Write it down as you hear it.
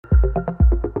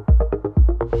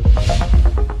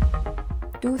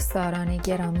دوستداران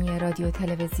گرامی رادیو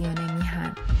تلویزیون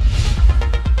میهن،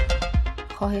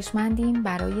 خواهشمندیم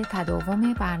برای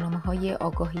تداوم برنامه‌های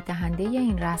آگاهی دهنده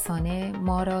این رسانه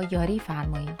ما را یاری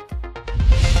فرمایید.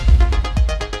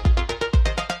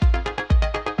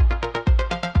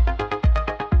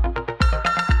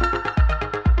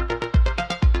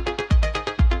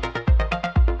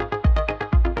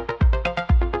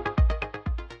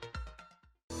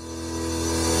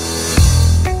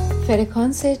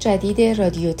 فرکانس جدید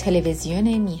رادیو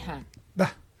تلویزیون میهن.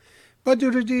 با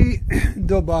درودی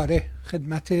دوباره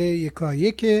خدمت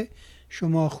یکایک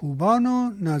شما خوبان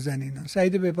و نازنینان.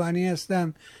 سعید بهبهانی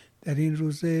هستم. در این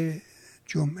روز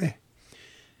جمعه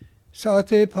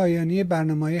ساعت پایانی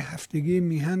برنامه هفتگی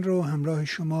میهن رو همراه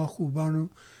شما خوبان و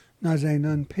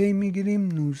نازنینان پی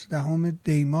میگیریم.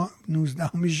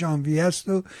 19 ژانویه است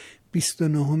و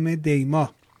 29 دی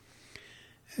ماه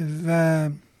و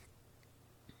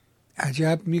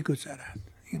عجب میگذرد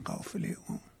این قافله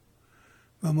اون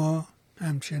و ما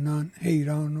همچنان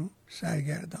حیران و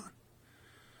سرگردان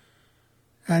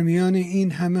در میان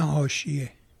این همه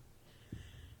حاشیه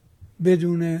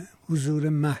بدون حضور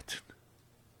متن،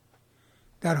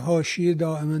 در حاشیه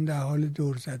دائما در حال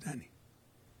دور زدنی.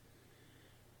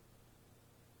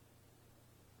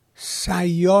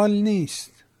 سیال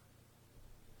نیست،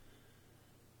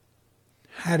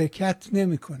 حرکت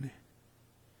نمیکنه،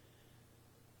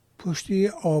 پشتی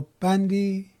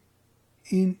آببندی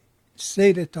این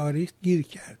سیر تاریخ گیر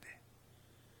کرده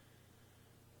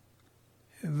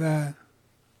و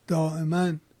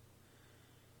دائما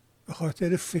به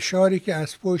خاطر فشاری که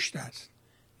از پشت است،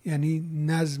 یعنی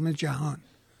نظم جهان،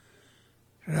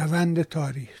 روند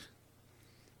تاریخ،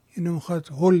 اینو میخواد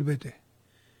هل بده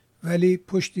ولی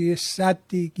پشتی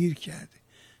سدی گیر کرده،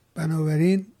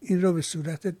 بنابراین این رو به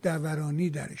صورت دورانی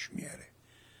درش میاره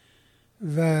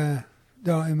و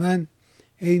دائما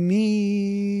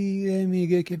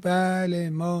میگه که بله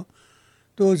ما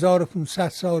 2500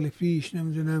 سال پیش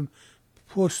نمیدونم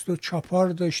پست و چاپار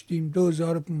داشتیم،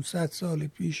 2500 سال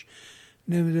پیش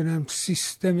نمیدونم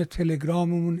سیستم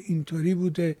تلگراممون اینطوری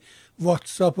بوده،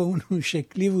 واتساپ اون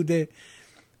شکلی بوده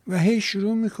و هی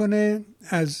شروع میکنه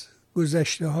از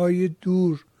گذشته های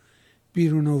دور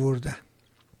بیرون آوردن،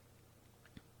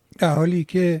 در حالی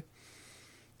که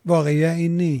واقعیت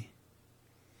این نیست.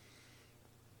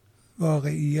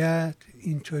 واقعیت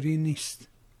اینطوری نیست.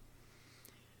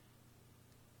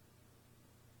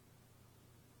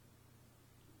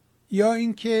 یا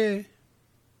اینکه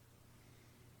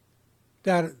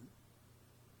در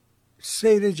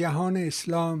سیر جهان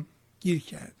اسلام گیر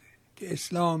کرده که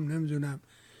اسلام نمیدونم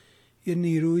یه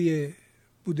نیروی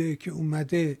بوده که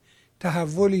اومده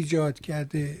تحول ایجاد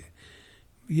کرده،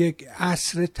 یک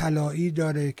عصر طلایی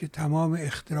داره که تمام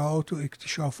اختراعات و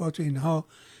اکتشافات و اینها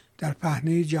در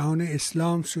پهنه جهان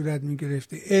اسلام صورت می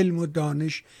گرفته، علم و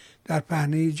دانش در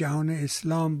پهنه جهان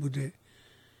اسلام بوده.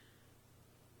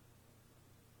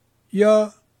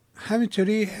 یا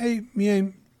همینطوری هی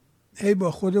میایم هی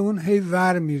با خودمون هی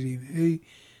ور میریم، هی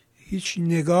هیچ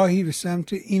نگاهی به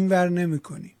سمت این ور نمی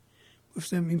کنیم.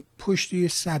 گفتم این پشت یه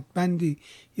سدبندی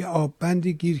یه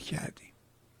آببندی گیر کردیم.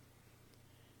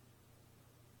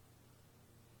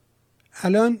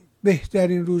 الان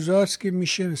بهترین روزاست که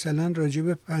میشه مثلا راجع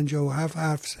به 57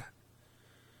 حرف زد،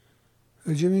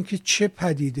 راجع به این که چه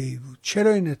پدیده ای بود،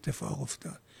 چرا این اتفاق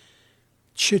افتاد،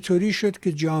 چطوری شد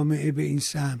که جامعه به این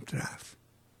سمت رفت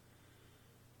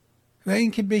و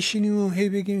این که بشینیم و هی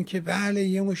بگیم که بله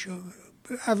یه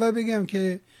اول بگم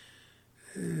که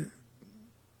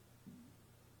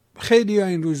خیلی ها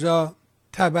این روزا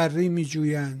تبری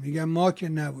میجوین، میگن ما که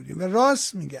نبودیم و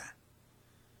راست میگن.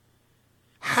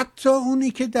 حتی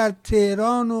اونی که در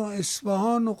تهران و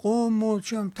اصفهان و قم و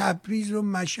تبریز و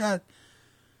مشهد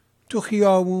تو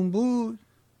خیابون بود،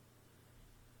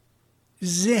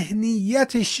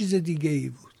 ذهنیتش چیز دیگه ای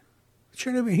بود.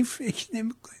 چرا به این فکر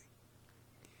نمی کنی؟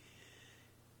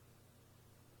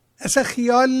 اصلا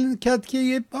خیال کرد که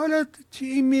یه بالا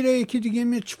این میره یکی دیگه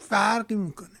میره، چه فرقی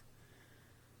میکنه؟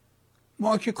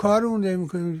 ما که کارمون داریم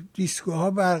میکنیم،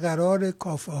 دیسکوها برقرار،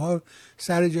 کافه ها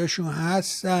سر جاشون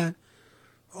هستن،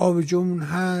 آبجومون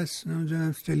هست،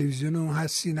 نمیدونم تلویزیونمون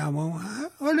هست، سینمامون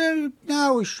هست، حالا نه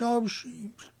و شاب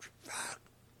فرق.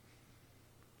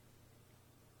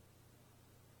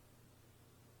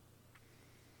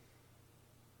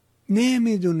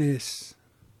 نمیدونست،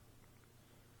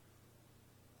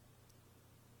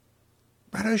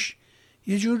 براش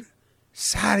یه جور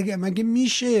مگه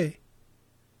میشه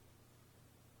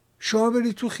شما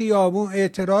بری تو خیابون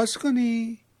اعتراض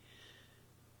کنی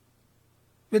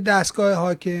به دستگاه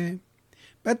حاکم،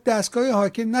 بعد دستگاه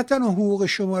حاکم نه تنها حقوق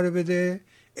شما رو بده،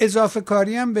 اضافه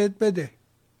کاری هم بهت بده،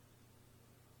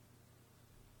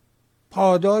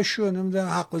 پاداش و نمیدونم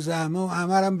حق و زحمه و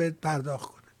همه هم بهت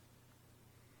پرداخت کنه.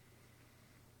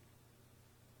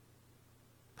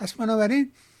 پس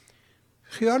بنابراین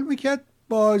خیال میکرد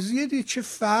بازی دید چه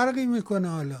فرقی میکنه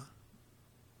حالا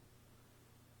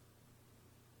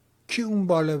کی اون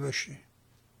بالا باشه.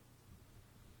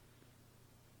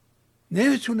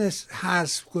 نمیتونست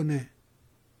حذف کنه.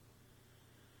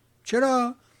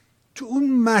 چرا؟ تو اون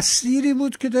مسیری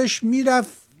بود که داشت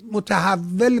میرفت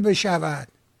متحول بشود،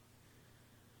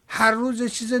 هر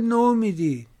روز چیز نو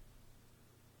میدید.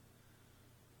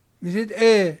 میدید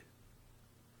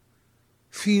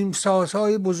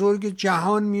فیلمسازهای بزرگ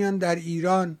جهان میان در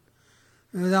ایران،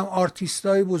 نمیدونم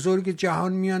آرتیستای بزرگ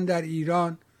جهان میان در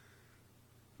ایران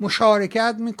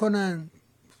مشارکت میکنن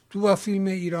تو با فیلم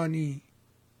ایرانی.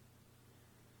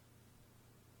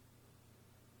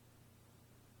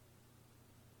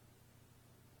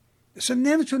 اصلا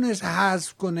نمیتونست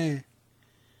حذف کنه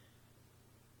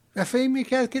و فکر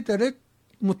میکرد که داره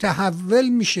متحول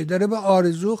میشه، داره به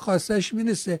آرزو خواستش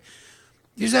میرسه،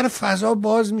 یه ذره فضا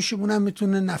باز میشه، اونم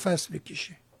میتونه نفس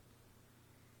بکشه.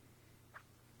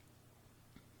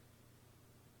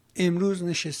 امروز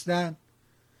نشستن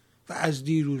و از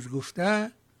دیروز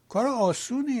گفتن کار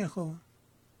آسونیه. خب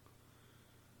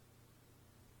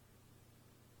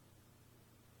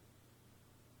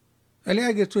ولی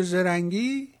اگه تو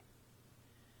زرنگی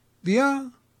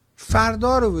بیا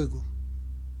فردا رو بگو،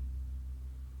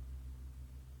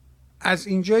 از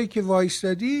اینجایی که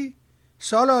وایستادی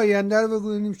سال آینده رو بگو،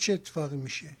 ببینیم چه اتفاقی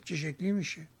میشه، چه شکلی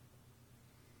میشه.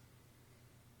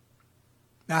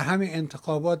 در همین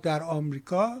انتخابات در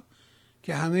آمریکا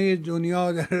که همه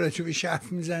دنیا در راجبش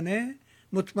حرف میزنه،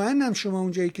 مطمئنم شما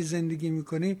اونجایی که زندگی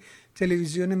میکنی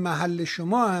تلویزیون محل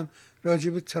شما هم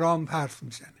راجب ترامپ حرف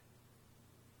میزنه.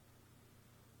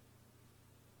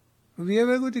 بیا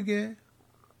بگو دیگه.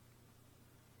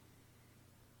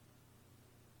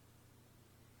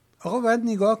 آقا باید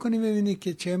نگاه کنی ببینی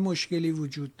که چه مشکلی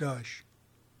وجود داشت،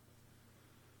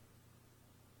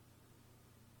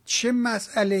 چه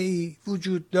مسئله ای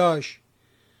وجود داشت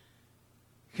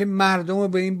که مردم رو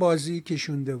به این بازی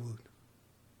کشونده بود،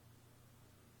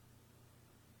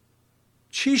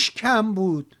 چیش کم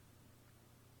بود.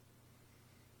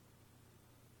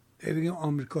 بگیم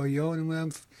آمریکایی ها نمیدونم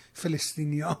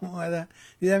فلسطینی ها اومدن،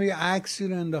 دیدم یه عکسی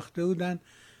رو انداخته بودن،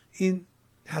 این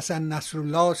حسن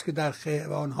نصرالله است که در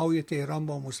خیابان‌های تهران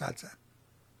با مسلسل.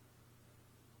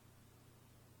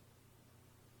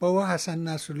 بابا حسن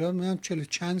نصرالله میگم 40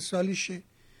 چند سالشه،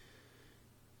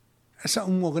 اصلا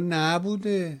اون موقع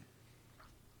نبوده.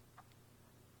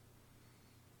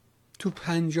 تو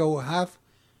 57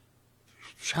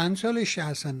 چند سالشه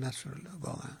حسن نصرالله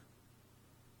واقعا.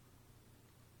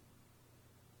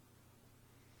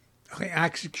 آخه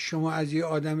عکسی که شما از یه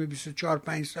آدم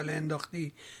 24-5 ساله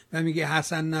انداختی و میگه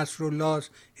حسن نصرالله است،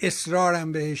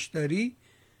 اصرارم بهش داری،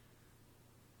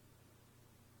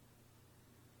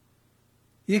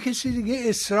 یه کسی دیگه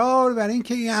اصرار بر این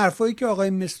که این حرفایی که آقای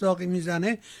مصداقی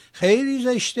میزنه خیلی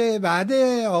زشته،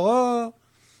 بعده آقا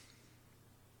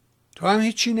تو هم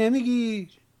هیچی نمیگی،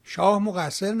 شاه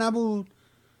مقصر نبود،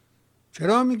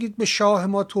 چرا میگید به شاه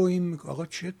ما توهین میکنه؟ آقا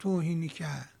چه توهینی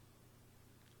کرد؟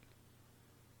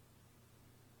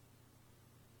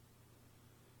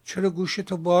 چرا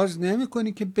گوشتو باز نمی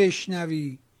کنی که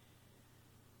بشنوی؟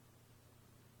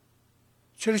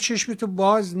 چرا چشمتو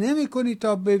باز نمی کنی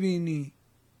تا ببینی؟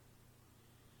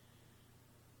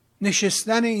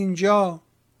 نشستن اینجا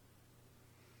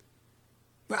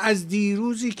و از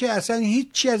دیروزی که اصلا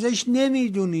هیچی ازش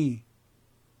نمیدونی،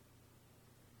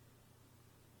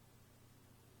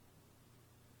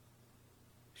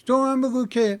 تو من بگو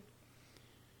که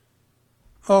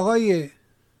آقای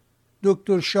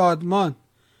دکتر شادمان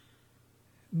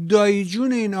دایی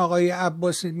جون این آقای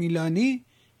عباس میلانی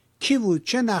کی بود؟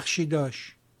 چه نقشی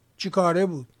داشت؟ چی کاره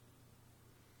بود؟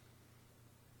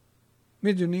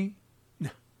 میدونی؟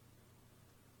 نه.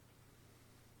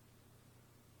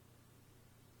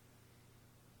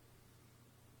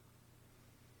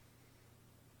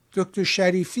 دکتر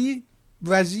شریفی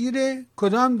وزیر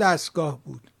کدام دستگاه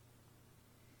بود؟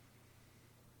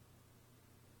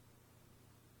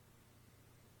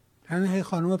 همین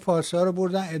خانم پاسا رو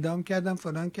بردن اعدام کردن،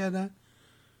 فلان کردن،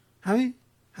 همه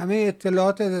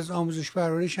اطلاعات از آموزش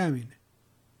پرورش همینه.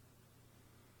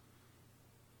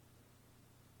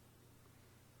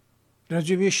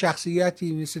 راجع به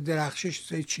شخصیتی مثل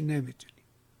درخشش چی نمیدونی،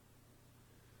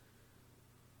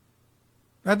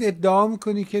 بعد ادعا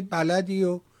میکنی که بلدی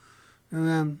و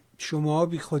شما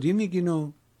بی خودی میگین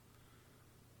و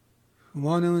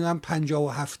شما نمیدونم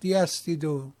 57 هستید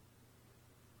و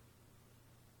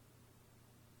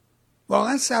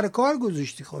واقعا سر کار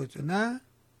گذاشتی خودتو، نه؟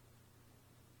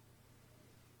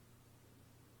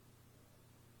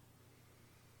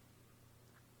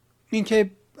 این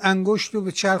که انگشت رو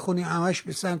به چرخونی همش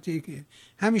به سمت یکی.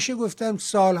 همیشه گفتم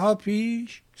سالها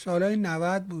پیش، سالهای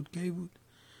 90 بود، کی بود،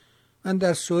 من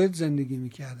در سوئد زندگی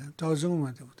میکردم، تازه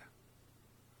اومده بودم،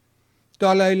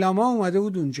 دالای لاما اومده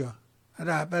بود اونجا،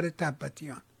 رهبر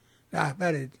تبتیان،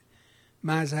 رهبر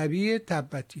مذهبی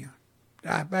تبتیان،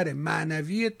 رهبر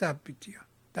معنوی تبتیان.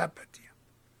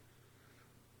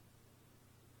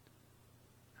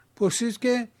 پرسید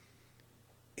که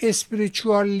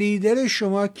اسپریچوال لیدر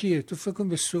شما کیه؟ تو فکر کن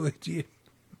به سعودیه.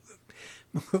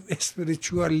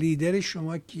 اسپریچوال لیدر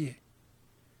شما کیه؟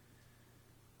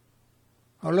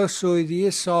 حالا سعودیه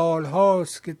سال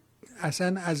هاست که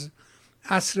اصلا از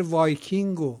عصر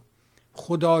وایکینگ و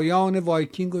خدایان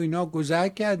وایکینگ و اینا گذر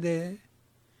کرده،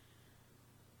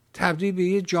 تبدیل به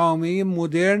یه جامعه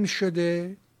مدرن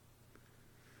شده.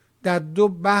 در دو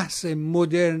بحث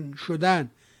مدرن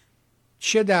شدن،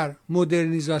 چه در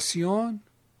مدرنیزاسیون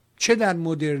چه در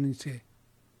مدرنیته،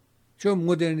 چون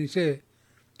مدرنیته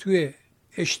توی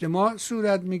اجتماع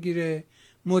صورت میگیره،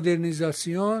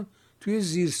 مدرنیزاسیون توی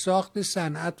زیرساخت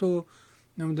صنعت و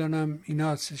نمیدونم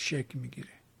اینا شکل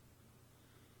میگیره،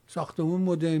 ساختمون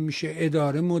مدرن میشه،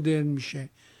 اداره مدرن میشه.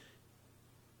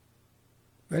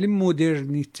 ولی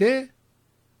مدرنیته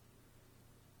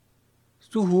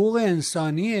تو حقوق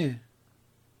انسانیه،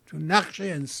 تو نقش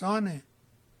انسانه.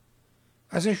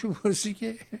 ازشون پرسی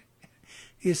که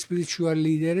اسپریچوال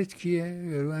لیدرت کیه؟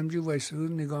 یارو همجور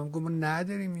وایساده نگاه میکنه، ما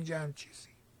نداریم اینجا هم چیزی.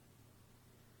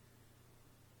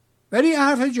 ولی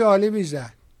حرف جالبی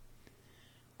زد،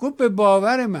 گفت به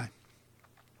باور من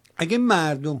اگه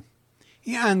مردم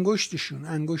این انگشتشون،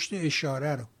 انگشت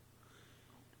اشاره رو،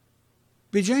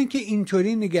 به جای اینکه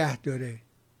اینطوری نگه داره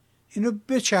اینو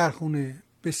بچرخونه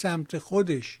به سمت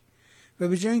خودش و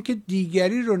به جای اینکه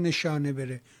دیگری رو نشانه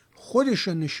بره خودش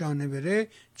رو نشانه بره،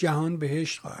 جهان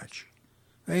بهشت خواهد شد.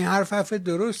 و این حرف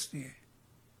درستیه،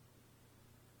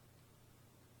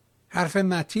 حرف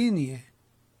متینیه.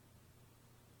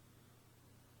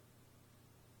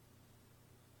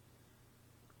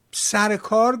 سر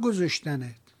کار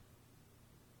گذاشتنت.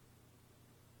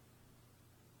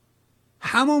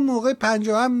 همون موقع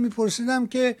 50 میپرسیدم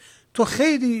که تو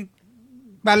خیلی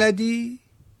بلدی؟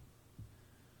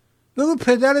 بگو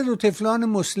پدر دو طفلان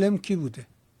مسلم کی بوده؟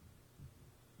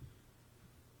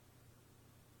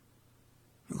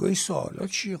 میگو این سوالا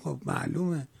چیه؟ خب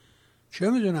معلومه، چه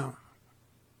میدونم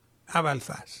اول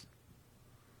فصل،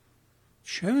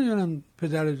 چه میدونم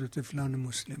پدر دو طفلان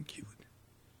مسلم کی بوده؟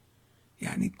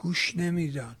 یعنی گوش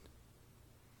نمیداد،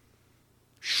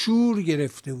 شور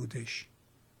گرفته بودش،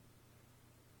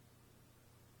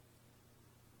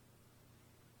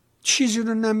 چیزی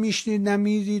رو نمیشنید،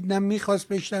 نمیدید، نمیخواست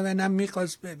بشنوه،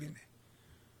 نمیخواست ببینه.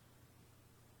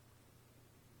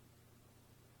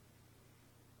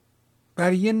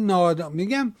 برای یه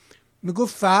نادام میگو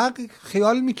فقر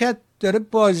خیال میکرد داره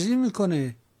بازی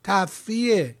میکنه،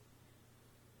 تفریحه.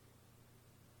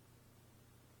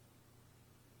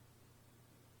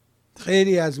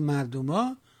 خیلی از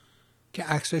مردما که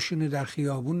عکساشونو در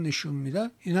خیابون نشون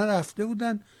میدن، اینا رفته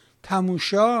بودن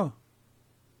تماشا،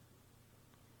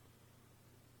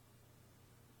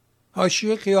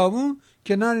 حاشیه خیابون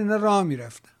کنار اینا راه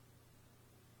میرفتن.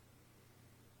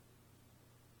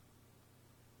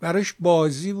 براش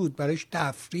بازی بود، براش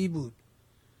تفریح بود،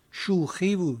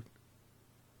 شوخی بود.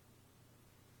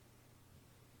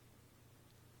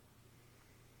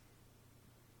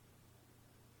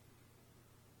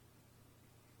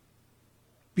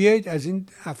 بیایید از این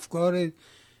افکار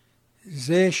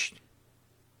زشت،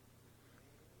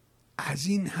 از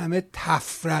این همه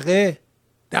تفرقه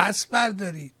دست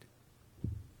بردارید،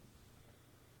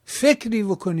 فکری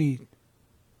بکنید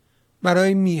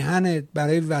برای میهنت،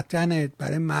 برای وطنت،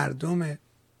 برای مردمت.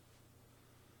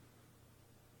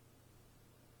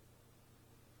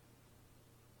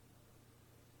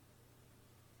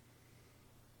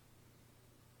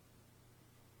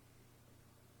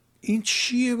 این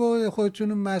چیه با خودتون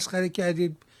رو مسخره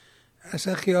کردید؟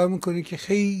 اصلا خیال میکنی که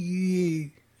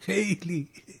خیلی خیلی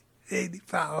خیلی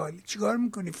فعالی. چیکار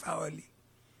میکنی فعالی؟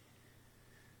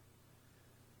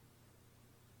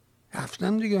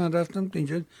 رفتم دیگه، من رفتم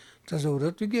اینجا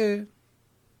تظاهرات دیگه.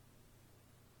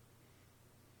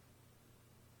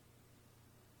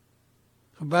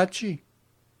 خب بعد چی؟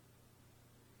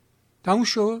 تموم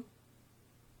شد؟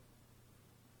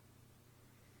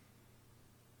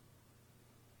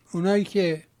 اونایی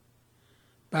که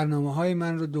برنامه های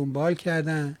من رو دنبال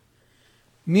کردن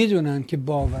میدونن که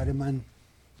باور من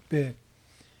به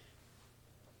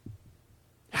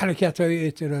حرکت‌های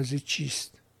اعتراضی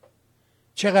چیست،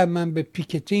 چقدر من به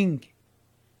پیکتینگ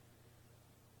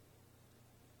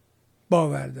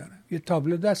باور دارم. یه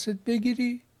تابلو دستت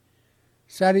بگیری،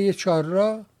 سر یه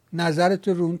چهارراه نظرت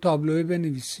رو اون تابلوه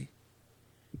بنویسی.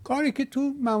 کاری که تو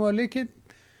ممالک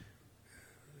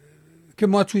که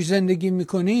ما توی زندگی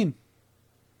میکنیم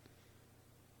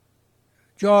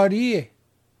جاریه.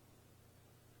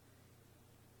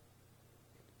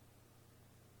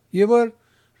 یه بار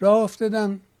راه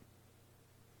افتادم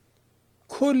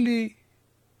کلی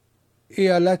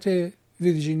ایالت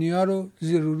ویرجینیا رو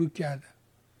زیر و رو کردم،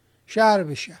 شهر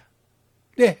به شهر،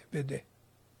 ده به ده،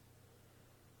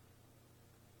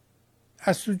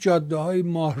 از تو جاده های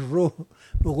ماه رو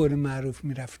به قول معروف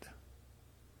میرفتم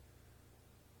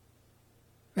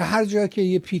و هر جا که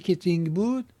یه پیکتینگ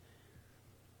بود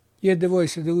یه عده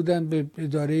وایساده بودن به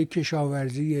اداره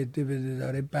کشاورزی، یه عده به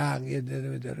اداره برق، یه عده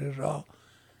به اداره راه.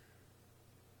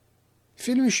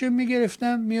 فیلمشو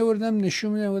میگرفتم میآوردم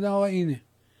نشون میدم، بودم آقا اینه،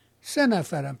 3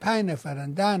 نفرن، 5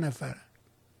 نفرن، 10 نفرن،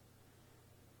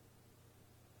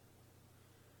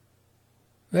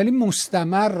 ولی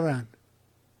مستمرن.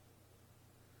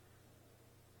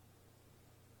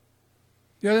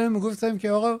 یادم میگفتم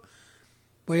که آقا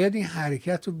باید این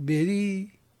حرکت رو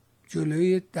بری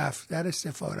جلوی دفتر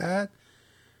سفارت،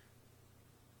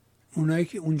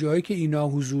 اون جایی که اینا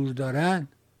حضور دارن،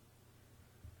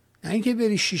 نه اینکه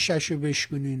بری شیشه‌شو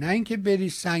بشکنی، نه اینکه بری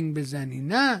سنگ بزنی،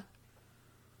 نه،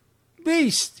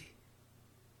 بیستی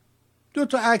 2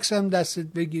 تا عکس هم دستت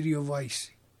بگیری و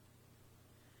وایسی.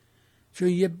 چون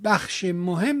یه بخش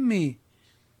مهمی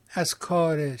از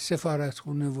کار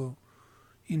سفارتخونه و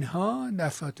اینها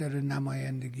دفاتر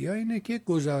نمایندگی ها اینه که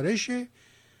گزارش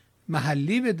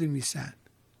محلی بنویسن،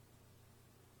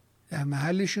 در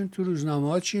محلشون تو روزنامه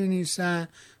ها چی نیستن،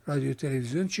 رادیو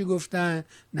تلویزیون چی گفتن،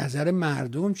 نظر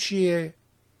مردم چیه،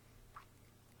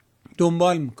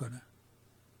 دنبال میکنن.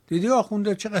 دیدی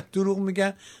آخونده چقدر دروغ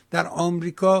میگن؟ در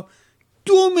آمریکا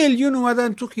 2 میلیون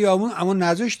اومدن تو خیابون اما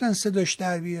نذاشتن صداش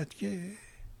در بیاد، که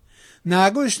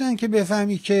نگذاشتن که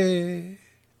بفهمی که.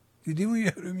 دیدی اون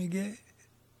یارو میگه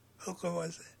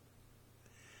آقوازه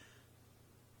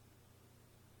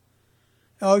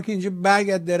آقا که اینجا برگ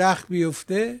از درخت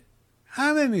بیفته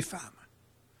همه میفهمن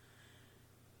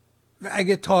و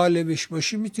اگه طالبش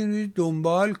باشی میتونی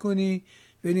دنبال کنی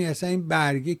ببینی اصلا این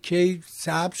برگه کی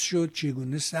سبز شد،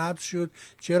 چگونه سبز شد،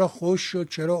 چرا خوش شد،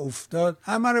 چرا افتاد،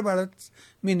 همه رو برات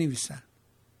مینویسن.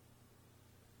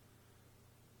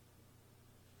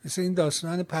 مثل این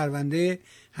داستان پرونده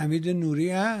حمید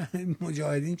نوری،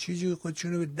 مجاهدین چیزی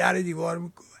خودشونو به در دیوار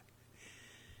میکنن.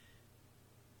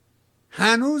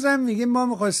 هنوزم میگه ما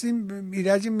میخواستیم،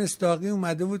 ایرج مصداقی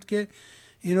اومده بود که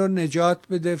این رو نجات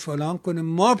بده فلان کنه،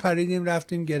 ما پریدیم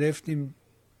رفتیم گرفتیم.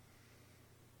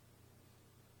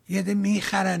 یه ده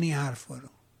میخرن این حرفا رو.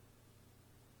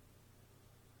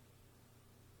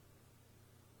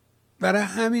 برای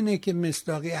همینه که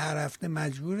مصداقی هر هفته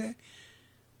مجبوره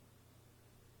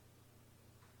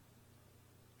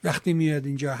وقتی میاد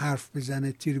اینجا حرف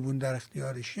بزنه تریبون در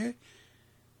اختیارشه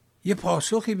یه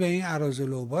پاسخی به این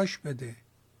اراذل اوباش بده.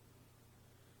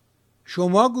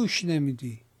 شما گوش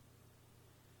نمیدی،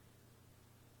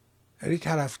 ولی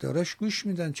طرفداراش گوش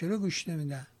میدن. چرا گوش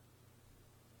نمیدن؟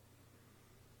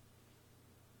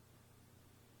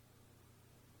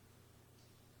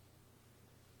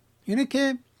 اینه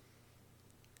که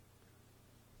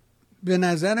به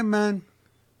نظر من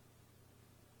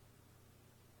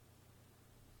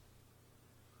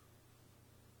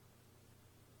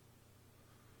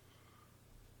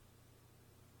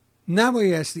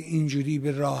نبایستی اینجوری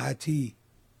به راحتی.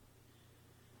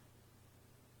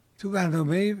 تو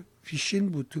برنامه پیشین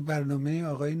بود، تو برنامه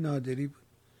آقای نادری بود،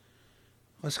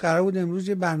 واسه قرار بود امروز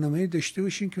یه برنامه داشته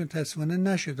باشین که متاسفانه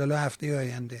نشد. حالا هفته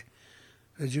آینده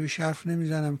راجبش حرف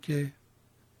نمیزنم که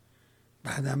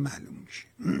بعدم معلوم میشه.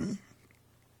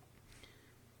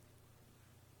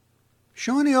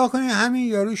 شما نگاه کنید همین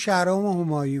یارو شهرام و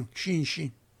همایون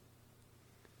شین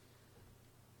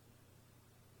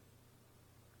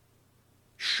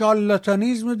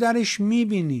شالاتانیزم رو درش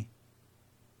میبینی.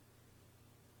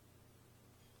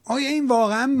 آیا این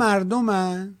واقعا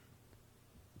مردمن؟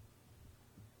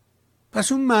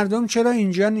 پس اون مردم چرا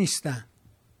اینجا نیستن؟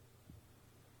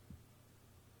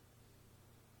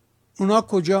 اونا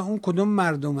کجا؟ اون کدوم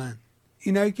مردمن؟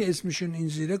 اینایی که اسمشون این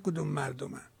زیره کدوم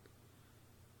مردمن؟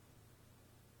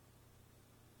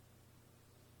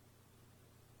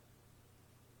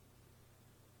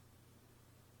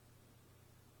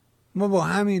 ما با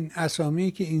همین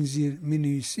اسامی که این زیر می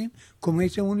نویسیم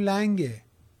کمیتمون لنگه.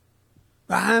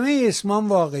 و همه اسمان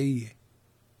واقعیه.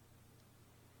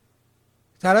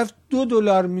 طرف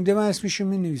 $2 میده، من اسمشو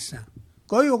مینویسم.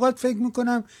 گاهی اوقات فکر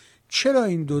میکنم چرا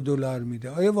این $2 میده؟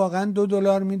 آیا واقعا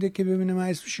 $2 میده که ببینه من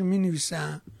اسمشو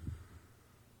مینویسم؟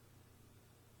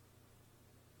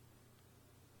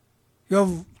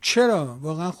 یا چرا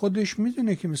واقعا خودش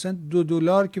میدونه که مثلا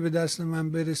 $2 که به دست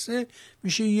من برسه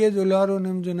میشه $1 رو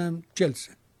نمیدونم 40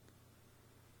 سنت.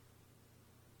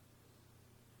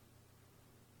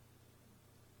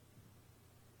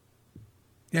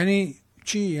 یعنی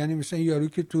چی؟ یعنی مثلا یارو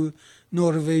که تو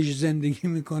نروژ زندگی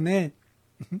میکنه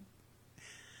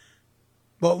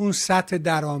با اون سطح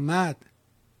درآمد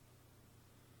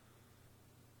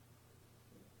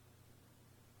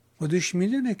خودش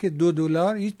میدونه که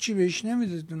 $2 هیچی بهش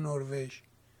نمیده تو نروژ.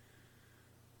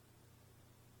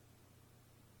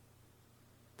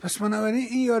 پس بنابراین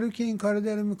این یارو که این کارو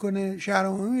داره میکنه،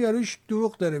 شهرامانی یاروش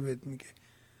دروغ داره بهت میگه،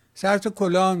 سرتو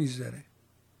کلاه میذاره.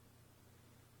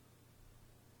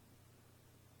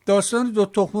 داستان 2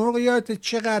 تخم مرغ یادت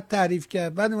چقدر تعریف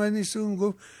کرد؟ بعد اومد نیست اون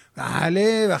گفت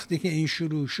بله وقتی که این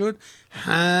شروع شد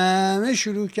همه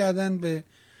شروع کردن به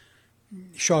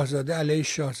شاهزاده علیه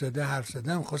شاهزاده حرف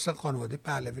زدن، خواستن خانواده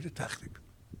پهلوی رو تخریب.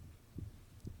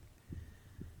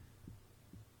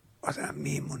 آدم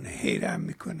میمونه حیرت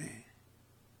میکنه.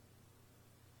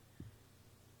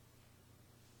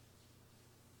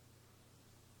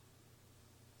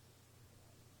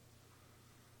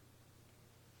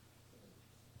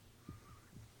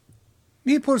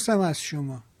 میپرسم از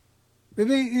شما،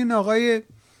 ببین این آقای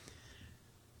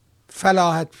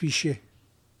فلاحت پیشه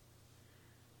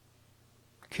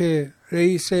که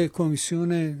رئیس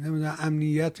کمیسیون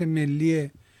امنیت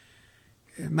ملی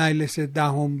مجلس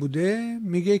دهم بوده،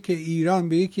 میگه که ایران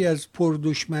به یکی از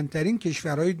پردشمنترین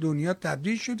کشورهای دنیا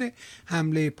تبدیل شده،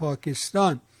 حمله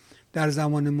پاکستان در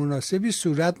زمان مناسبی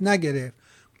صورت نگرفت،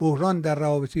 بحران در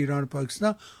روابط ایران و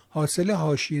پاکستان حاصل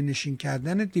حاشیه نشین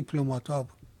کردن دیپلمات‌ها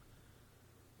بود.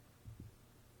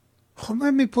 خب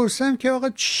من میپرسم که آقا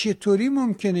چطوری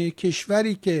ممکنه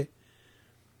کشوری که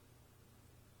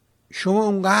شما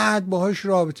اونقدر باهاش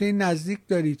رابطه نزدیک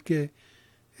دارید که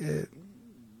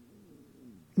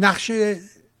نقش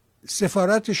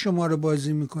سفارت شما رو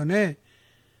بازی میکنه،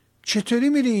 چطوری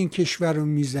میری این کشور رو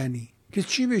میزنی که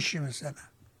چی بشه؟ مثلا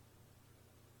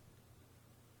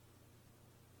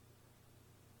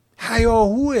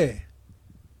هیاهوه،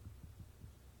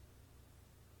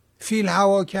 فیل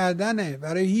هوا کردنه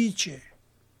برای هیچه،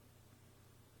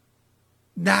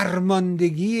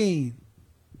 درماندگی. این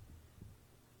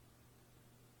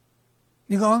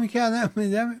نگاه میکردم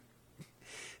میدم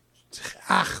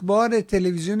اخبار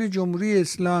تلویزیون جمهوری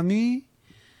اسلامی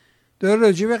داره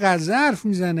راجع به غزه حرف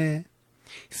میزنه،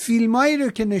 فیلمایی رو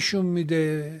که نشون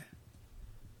میده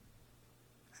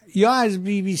یا از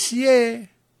BBC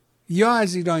یا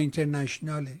از ایران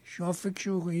اینترنشناله. شما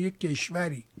فکر بکنید یک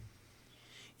کشوری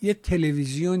یه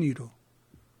تلویزیونی رو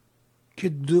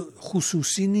که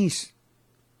خصوصی نیست،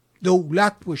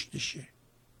 دولت پشتشه،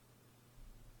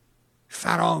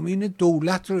 فرامین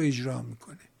دولت رو اجرا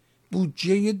میکنه،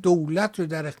 بودجه دولت رو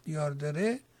در اختیار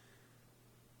داره،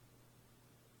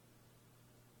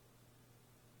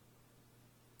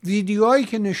 ویدیوهایی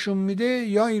که نشون میده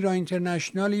یا ایران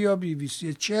اینترنشنال یا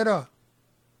BBC. چرا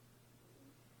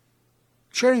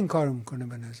این کارو میکنه؟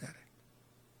 به نظره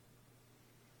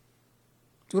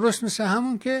درست مثل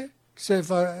همون که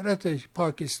سفارت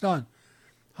پاکستان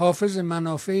حافظ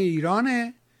منافع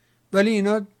ایرانه، ولی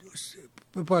اینا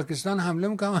به پاکستان حمله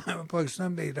میکنن،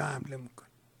 پاکستان به ایران حمله میکنه.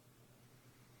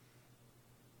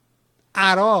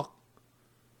 عراق،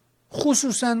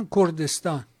 خصوصا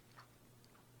کردستان،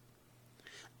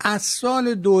 از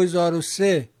سال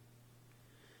 2003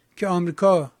 که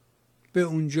آمریکا به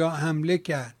اونجا حمله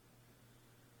کرد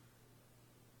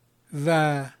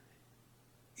و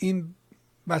این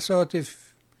بساط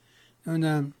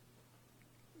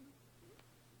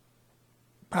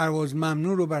پرواز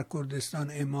ممنوع رو بر کردستان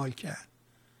اعمال کرد،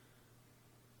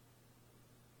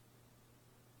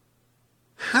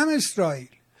 هم اسرائیل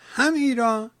هم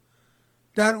ایران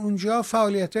در اونجا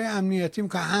فعالیت‌های امنیتی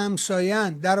میکنه. همساین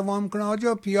در وام میکنه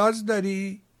آجا پیاز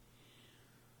داری؟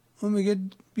 اون میگه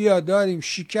بیا داریم.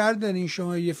 شکر دارین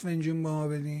شما یه فنجون با ما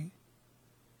بدین؟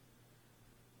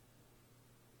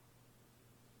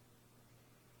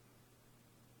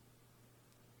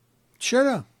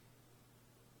 چرا؟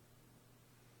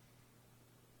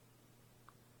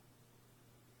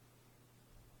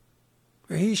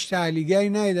 و هیچ تحلیلگری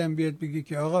ندیدم بیاد بگه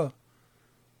که آقا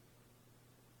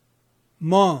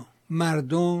ما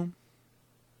مردم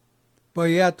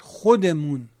باید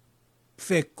خودمون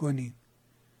فکر کنیم،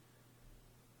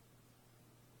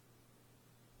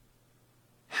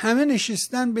 همه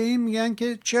نشستن به این میگن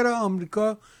که چرا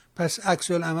آمریکا پس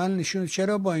عکس العمل نشون،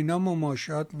 چرا با اینا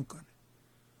مماشات میکنه؟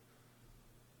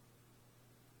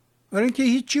 برای اینکه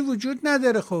هیچی وجود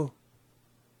نداره. خب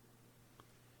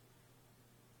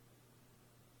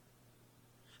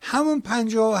همون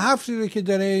 57 رو که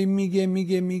داره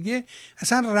میگه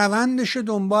اصلا روندشو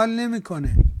دنبال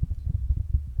نمیکنه.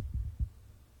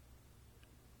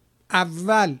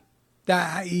 اول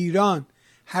در ایران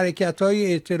حرکت‌های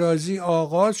اعتراضی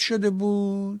آغاز شده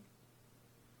بود،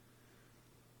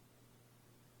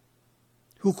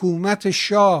 حکومت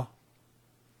شاه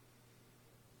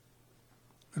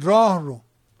راه رو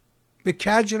به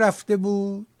کج رفته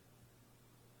بود.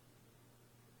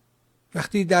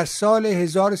 وقتی در سال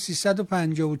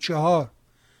 1354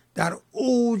 در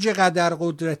اوج قدر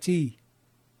قدرتی،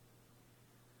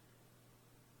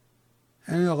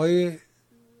 همین آقای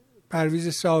پرویز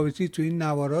ثابتی تو این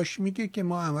نواراش میگه که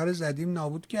ما همه رو زدیم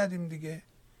نابود کردیم دیگه،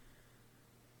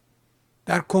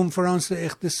 در کنفرانس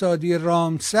اقتصادی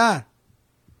رامسر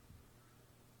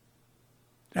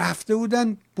رفته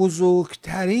بودن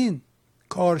بزرگترین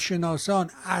کارشناسان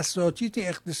اساتید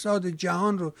اقتصاد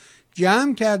جهان رو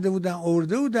جمع کرده بودن،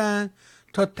 آورده بودن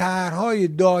تا طرحهای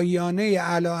داهیانه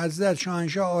اعلیحضرت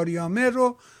شاهنشاه آریامر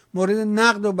رو مورد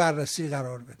نقد و بررسی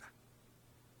قرار بدن.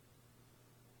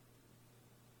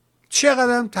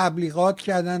 چقدر تبلیغات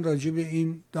کردن راجع به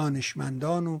این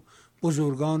دانشمندان و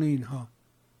بزرگان و اینها.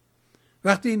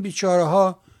 وقتی این بیچاره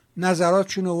ها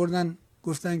نظراتشون آوردن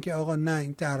گفتن که آقا نه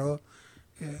این طرح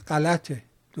غلطه،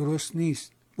 درست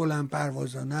نیست، بلند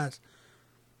پروازانه است،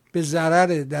 به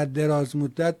ضرر در دراز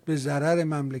مدت به ضرر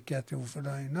مملکت و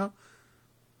فلان اینا،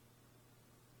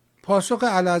 پاسخ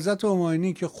اعلیحضرت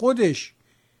همایونی که خودش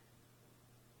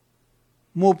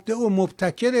مبدع و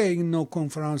مبتکر این نوع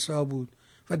کنفرانس ها بود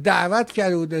و دعوت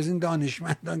کرده بود از این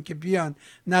دانشمندان که بیان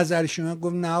نظرشون،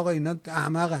 گفت نه آقا اینا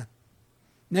احمقن،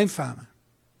 نمیفهمن.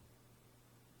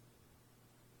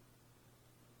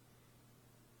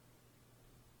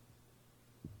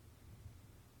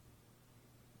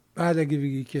 بعد اگه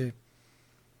بگی که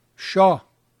شاه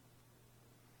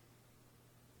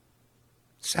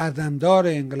سردمدار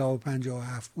انقلاب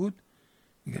 57 بود،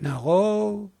 میگه نه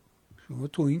آقا شما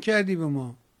توهین کردی به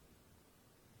ما.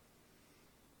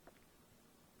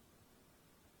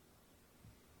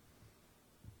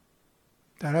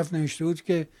 طرف نوشته بود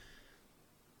که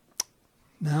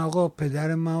نه آقا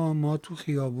پدر ما تو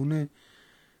خیابون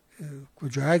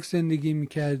کجا زندگی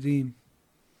میکردیم،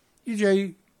 یه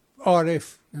جایی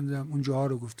عارف نمیدونم اونجاها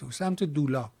رو گفته بود، سمت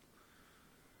دولاب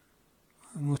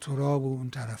موتوراب و اون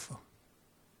طرفا.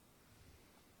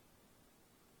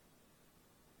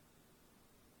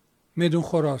 میدون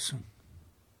خراسان.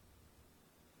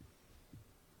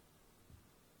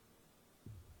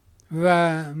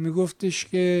 و میگفتش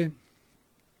که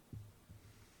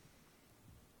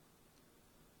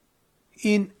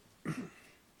این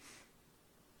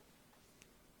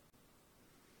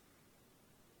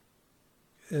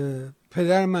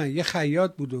پدر من یه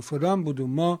خیاط بود و فلان بود و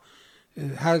ما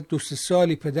هر 2-3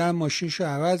 سالی پدر ماشینشو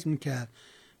عوض میکرد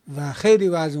و خیلی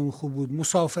وضعمون خوب بود،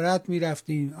 مسافرت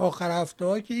میرفتیم، آخر هفته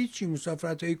ها که هیچی،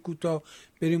 مسافرت های کوتاه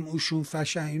بریم اوشون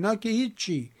فشن اینا که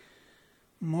هیچی،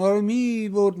 ما رو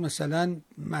میبرد مثلا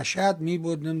مشهد،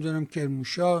 میبرد نمیدونم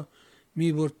کرمانشاه،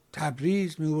 میبرد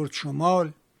تبریز، میبرد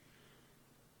شمال.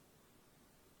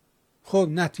 خب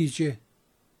نتیجه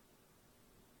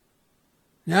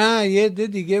نه یه عده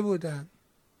دیگه بودن،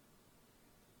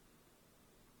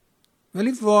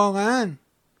 ولی واقعا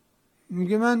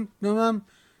میگه من نمیدونم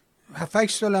 7-8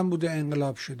 سالم بوده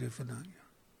انقلاب شده فلان.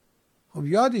 خب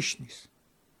یادش نیست،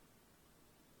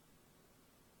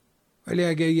 ولی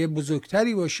اگه یه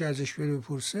بزرگتری باشه ازش بره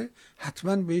بپرسه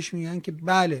حتما بهش میگن که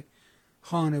بله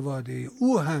خانواده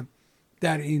او هم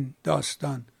در این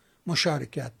داستان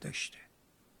مشارکت داشته.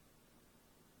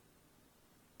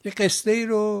 یه قصه ای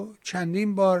رو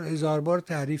چندین بار 1000 بار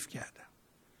تعریف کردم،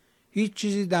 هیچ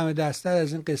چیزی دم دستر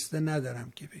از این قصه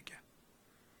ندارم که بگم.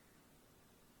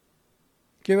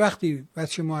 که وقتی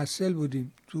بچه محصل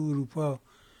بودیم تو اروپا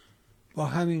با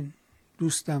همین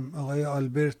دوستم آقای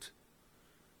آلبرت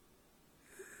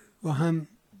با هم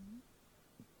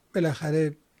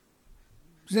بالاخره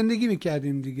زندگی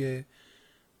میکردیم دیگه.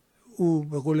 او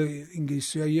به قول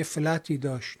انگلیسی ها یه فلتی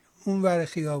داشت اون ور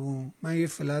خیابون، من یه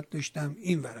فلت داشتم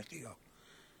این ور خیابون،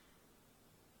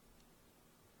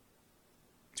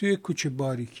 توی کوچه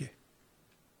باریکه،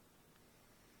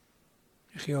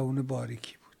 خیابون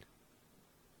باریکی بود.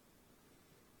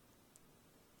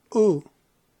 او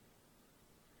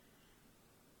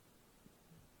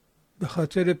به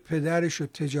خاطر پدرش و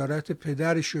تجارت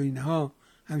پدرش و اینها،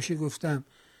 همیشه گفتم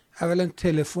اولا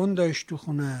تلفن داشت تو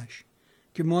خونهش،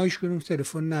 که ما هیچ کدوم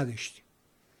تلفن نداشتیم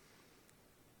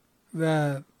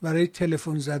و برای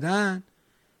تلفن زدن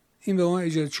این به ما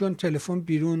اجازه، چون تلفن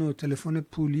بیرون و تلفن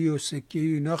پولی و سکه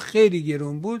اینا خیلی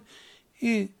گرون بود،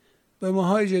 این به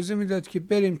ماها اجازه میداد که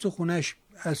بریم تو خونش،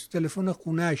 از تلفن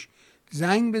خونش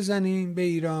زنگ بزنیم به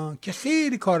ایران که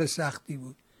خیلی کار سختی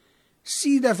بود.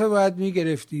 30 دفعه باید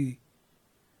میگرفتی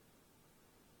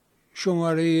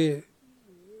شماره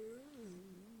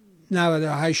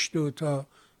 98 رو تا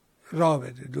راه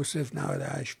بده،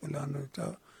 2098 فلان رو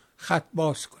تا خط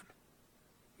باز کنه.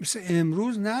 مثل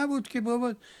امروز نبود که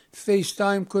بابا فیس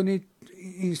تایم کنید،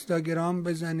 اینستاگرام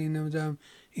بزنی، نمیدونم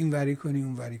این وری کنی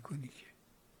اون وری کنی. که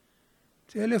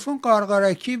تلفن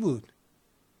قارقارکی بود.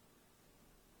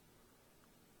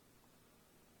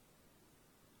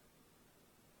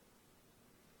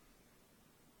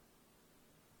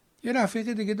 یه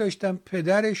رفیق دیگه داشتم،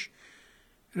 پدرش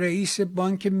رئیس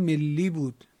بانک ملی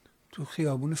بود تو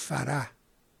خیابون فرح.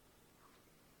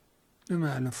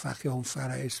 نمیدونم الان خیابون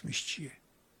فرح اسمش چیه،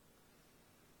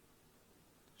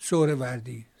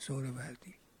 سهروردی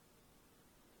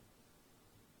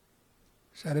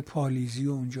سر پالیزی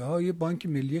و اونجاها یه بانک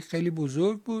ملی خیلی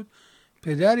بزرگ بود.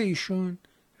 پدر ایشون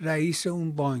رئیس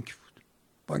اون بانک بود،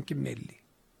 بانک ملی،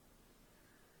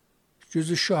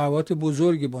 جز شعبات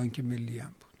بزرگ بانک ملی هم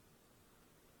بود.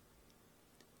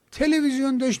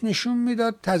 تلویزیون داشت نشون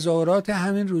میداد تظاهرات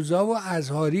همین روزا و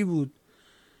ازهاری بود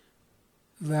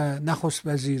و نخست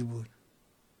وزیر بود.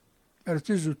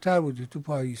 البته زودتر بود، تو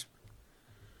پاییز بود.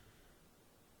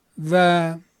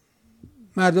 و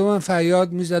مردم هم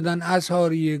فریاد میزدن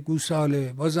ازهاری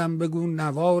گوساله، بازم بگو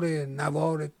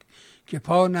نوار که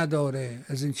پا نداره،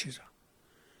 از این چیزا.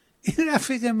 این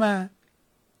رفیق من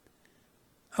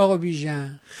آقا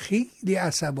بیژن خیلی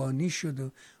عصبانی شد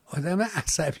و آدم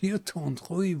عصبی و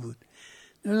تندخویی بود.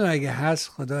 نمیدونم اگه هست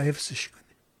خدا حفظش کنه،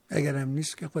 اگرم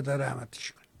نیست که خدا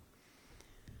رحمتش کنه.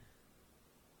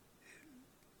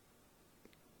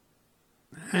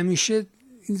 همیشه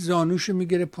این زانوشو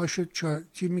میگیره پاشو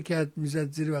چی میکرد،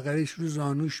 میزد زیر بغلش، رو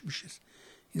زانوش میشست.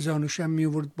 این زانوش هم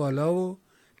میورد بالا و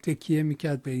تکیه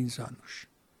میکرد به این زانوش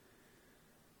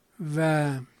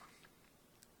و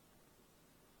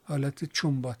حالت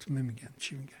چنباتمه میگن،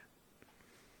 چی میگن.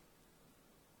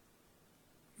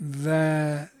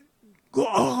 و گو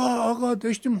آقا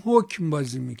داشتیم حکم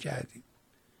بازی میکردیم.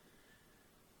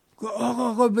 گو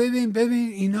آقا ببین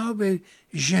اینا به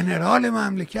ژنرال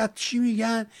مملکت چی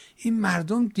میگن، این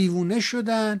مردم دیوونه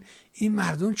شدن، این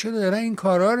مردم چرا دارن این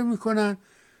کارا رو میکنن.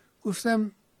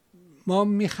 گفتم ما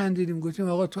میخندیدیم، گفتیم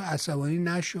آقا تو عصبانی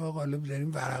نشو، آقا حالا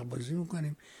داریم ورق بازی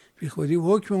میکنیم، بی خودی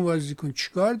حکم بازی کن،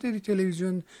 چیکار داری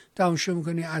تلویزیون تماشا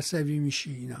میکنی عصبی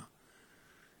میشی اینا.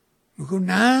 میگم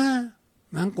نه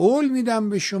من قول میدم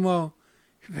به شما،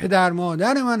 پدر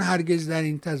مادر من هرگز در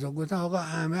این تضاد. گفتم آقا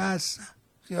همه هستن،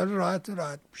 خیال راحت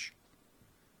میشه.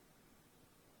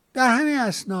 در همین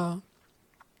اثنا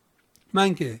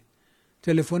من که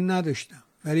تلفن نداشتم،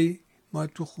 ولی ما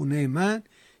تو خونه من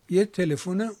یه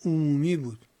تلفن عمومی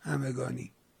بود،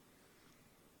 همگانی،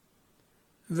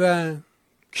 و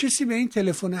کسی به این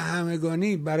تلفن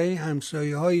همگانی برای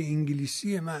همسایه های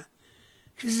انگلیسی من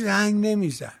کسی زنگ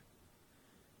نمیزد.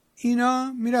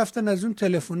 اینا میرفتن از اون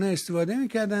تلفن استفاده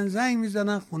میکردن، زنگ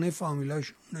میزدن خونه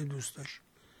فامیلاشون، خونه دوستاشون،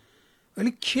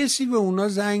 ولی کسی به اونا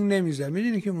زنگ نمیزد.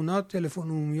 میدونی که اونا تلفن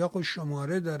عمومی ها خود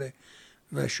شماره داره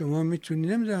و شما میتونی،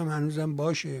 نمیدونم هنوزم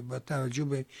باشه با توجه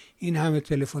به این همه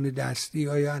تلفن دستی،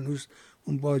 آیا هنوز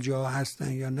اون باجه ها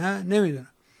هستن یا نه نمیدونم،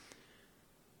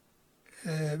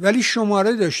 ولی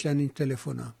شماره داشتن این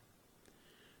تلفن ها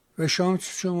و شما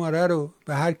شماره رو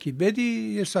به هر کی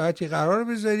بدی، یه ساعتی قرار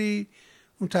بذاری،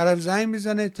 اون طرف زنگ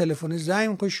میزنه، تلفن زنگ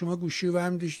میکنه، شما گوشی رو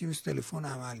هم داشتیم از تلفن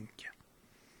عمل میکرد.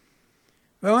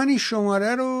 و من این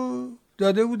شماره رو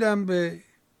داده بودم به،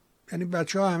 یعنی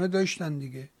بچه ها همه داشتن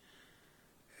دیگه،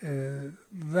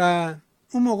 و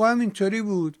اون موقع هم اینطوری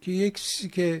بود که یک کسی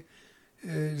که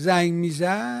زنگ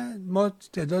میزد، ما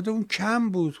تعدادمون کم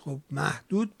بود، خب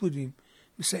محدود بودیم،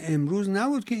 مثل امروز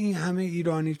نبود که این همه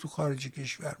ایرانی تو خارج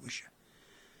کشور باشه.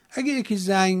 اگه یکی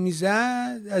زنگ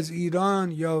میزد از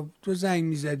ایران یا تو زنگ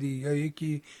میزدی یا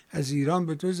یکی از ایران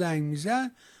به تو زنگ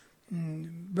میزد،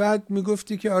 بعد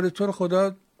میگفتی که آره تو رو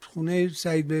خدا خونه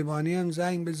سعید بهبهانی هم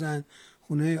زنگ بزن،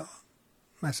 خونه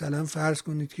مثلا فرض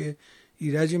کنید که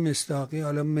ایرج مصداقی،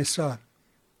 حالا مثال،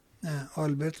 نه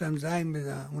آلبرت هم زنگ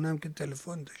بزن، اونم که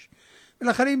تلفن داشت.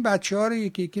 بالاخره این بچه ها رو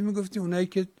یکی یکی میگفتی، اونایی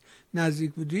که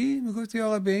نزدیک بودی میگفتی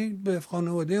آقا به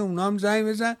خانواده اونا هم زنگ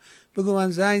بزن، بگو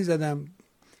من زنگ زدم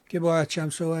که با بچه‌م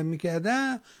صحبت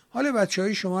میکردم، حالا بچه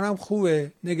های شما هم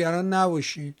خوبه، نگران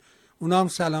نباشید، اونا هم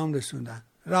سلام رسوندن.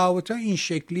 روابط این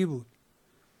شکلی بود.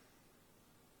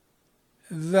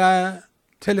 و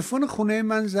تلفن خونه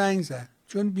من زنگ زد،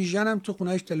 چون بیژنم تو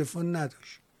خونهش تلفن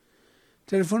نداشت.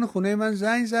 تلفن خونه من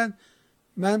زنگ زد،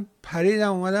 من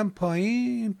پریدم اومدم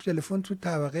پایین، تلفن تو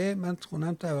طبقه، من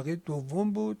خونم طبقه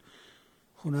دوم بود،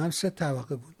 خونه هم 3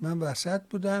 طبقه بود، من وسط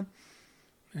بودم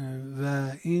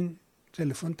و این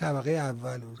تلفن طبقه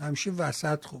اول بود. همیشه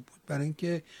وسط خوب بود برای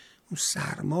اینکه اون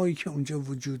سرمایی که اونجا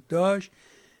وجود داشت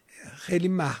خیلی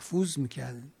محفوظ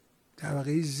میکرد.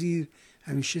 طبقه زیر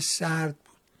همیشه سرد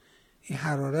بود، این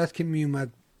حرارت که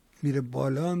میومد میره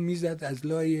بالا میزد از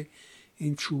لای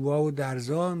این چوبا و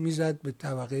درزا میزد به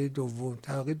طبقه دوم.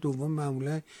 طبقه دوم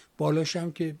معمولا بالاش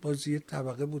هم که باز یه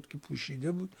طبقه بود که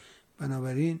پوشیده بود،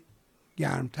 بنابراین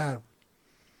گرمتر بود.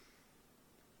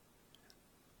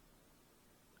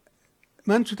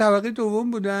 من تو طبقه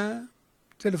دوم بودم،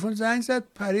 تلفن زنگ زد،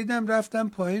 پریدم رفتم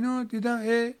پایین و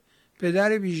دیدم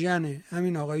پدر بیژنه،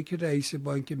 همین آقایی که رئیس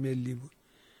بانک ملی بود.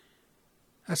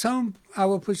 اصلا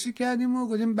هواپرسی کردیم و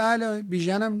گفتیم بله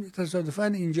بیژنم تصادفاً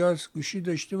اینجاست، گوشی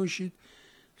داشته باشید.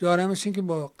 دارم مثل این که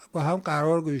با هم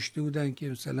قرار گذاشته بودن که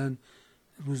مثلا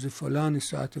روز فلان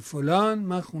ساعت فلان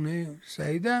من خونه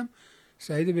سعیدم،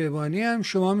 سعید بهبهانی هم،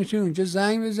 شما میتونید اونجا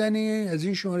زنگ بزنی از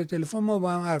این شماره تلفن ما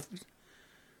با هم حرف بزنیم.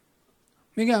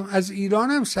 میگم از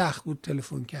ایران هم سخت بود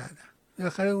تلفن کردن.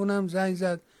 بالاخره اونم زنگ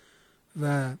زد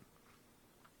و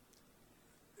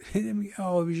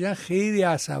آقا بیژن خیلی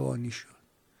عصبانی شد،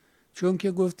 چون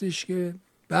که گفتش که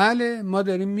بله ما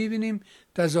داریم میبینیم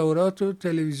تظاهرات و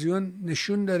تلویزیون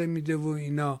نشون داره میده و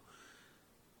اینا.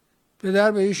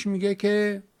 پدر بهش میگه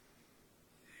که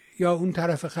یا اون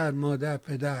طرف خط، مادر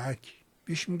پدر هرکی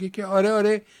بهش میگه که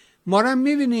آره ما رو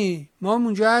میبینی، ما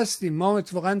اونجا هستیم، ما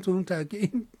اتفاقا تو اون طرف.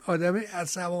 این آدم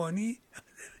عصبانی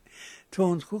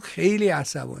تندخو خیلی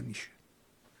عصبانی شد.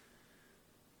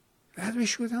 بعد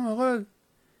بهش گفتم آقا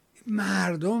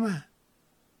مردمه،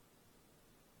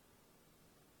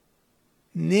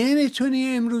 نمیتونی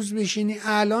امروز بشینی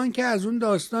الان که از اون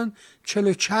داستان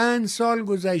 40 چند سال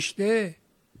گذشته،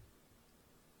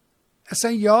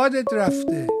 اصلا یادت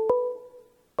رفته،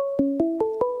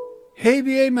 هی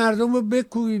بیای مردم رو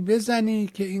بکوبی بزنی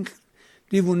که این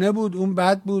دیوونه بود، اون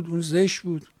بد بود، اون زشت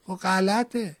بود. خب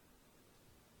غلطه.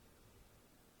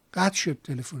 قطع شد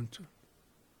تلفنتون.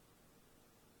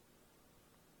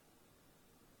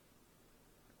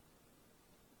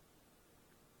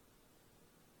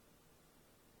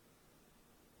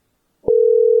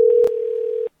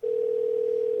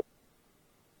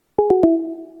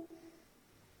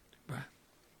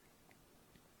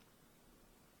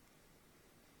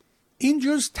 این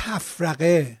جز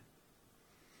تفرقه،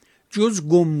 جز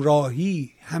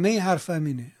گمراهی، همه حرفم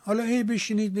اینه. حالا هی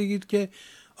بشینید بگید که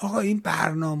آقا این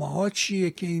برنامه ها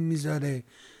چیه که این میذاره.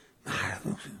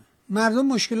 مردم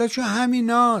مشکلاتشون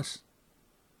همیناست،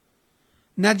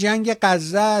 نه جنگ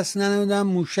غزه است، نه نمیدونم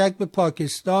موشک به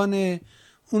پاکستانه،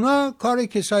 اونا کار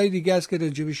کسای دیگه است که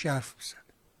راجبش حرف بزنن.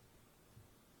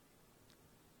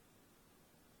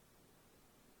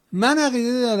 من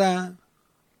عقیده دارم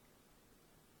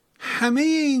همه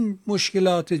این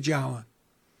مشکلات جهان،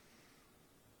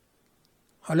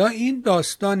 حالا این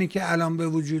داستانی که الان به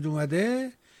وجود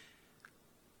اومده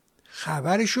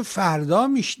خبرشو فردا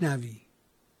میشنوی.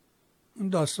 اون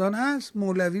داستان هست،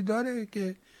 مولوی داره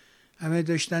که همه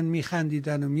داشتن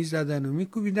میخندیدن و میزدن و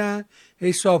میکوبیدن،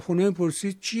 هی صاحبخونه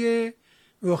پرسید چیه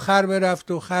و خر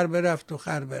برفت و خر برفت و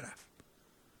خر برفت.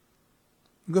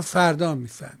 میگه فردا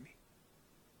میفهمی.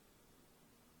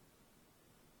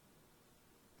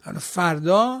 حالا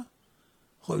فردا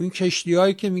خب این کشتی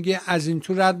هایی که میگه از این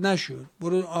تو رد نشد،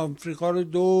 برو آفریقا رو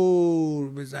دور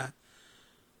بزن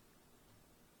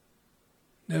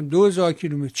 2000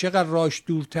 کیلومتر، چقدر راهش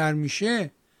دورتر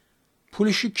میشه،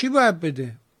 پولشو کی باید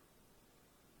بده؟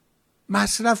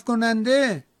 مصرف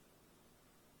کننده.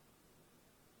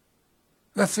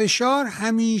 و فشار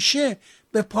همیشه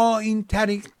به پایین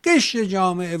ترین قشر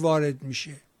جامعه وارد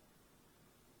میشه.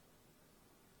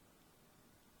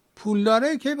 پول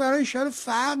داره که برای شهر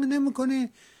فرق نمیکنه،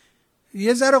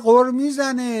 یه ذره قر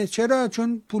میزنه. چرا؟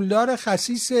 چون پولدار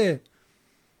خسیسه،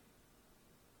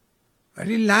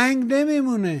 ولی لنگ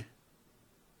نمیمونه.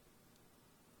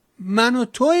 من و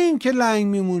تو این که لنگ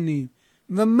میمونیم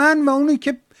و من و اونی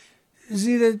که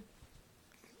زیر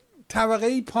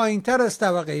طبقه پایین تر از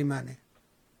طبقه منه.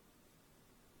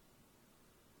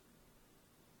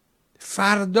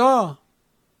 فردا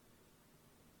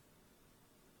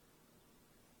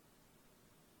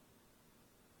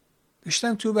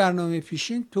داشتم تو برنامه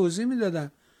پیشین توضیح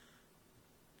میدادم،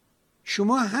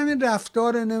 شما همین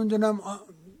رفتار نمیدونم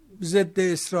ضد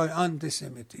اسرائیل،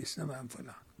 آنتیسمیتیسم من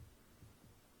فلان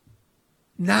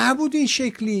نبود این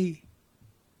شکلی.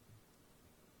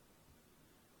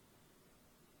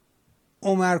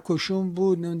 عمر کشون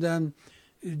بود، نمیدونم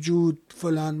جود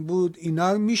فلان بود،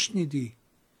 اینا رو میشنیدی.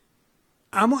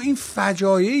 اما این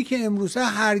فجایعی که امروز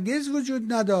هرگز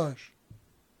وجود نداشت.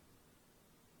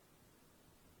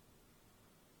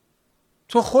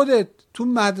 تو خودت تو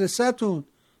مدرسه‌تون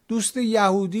دوست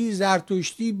یهودی،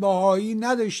 زرتشتی، باهایی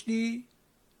نداشتی؟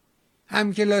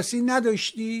 همکلاسی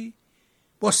نداشتی؟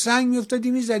 با سنگ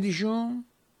میافتادی میزدیشون؟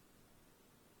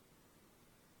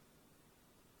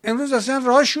 امروز اصلا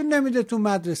راهشون نمیده تو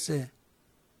مدرسه.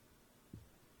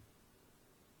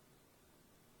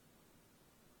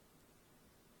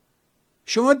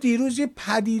 شما دیروز یه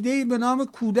پدیده‌ای به نام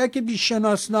کودک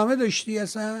بی‌شناسنامه داشتی؟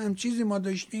 اصلا هم چیزی ما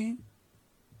داشتیم؟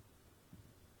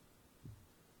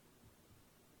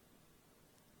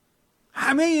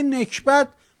 همه این نکبت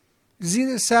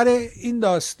زیر سر این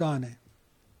داستانه.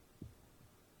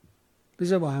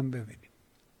 بذار با هم ببینیم،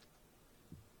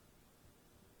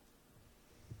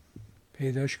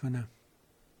 پیداش کنم.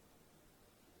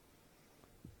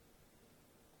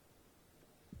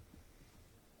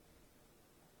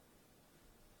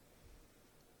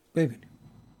 ببینیم.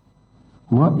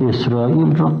 ما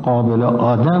اسرائیل را قابل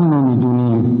آدم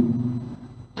نمیدونیم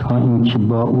تا اینکه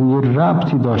با او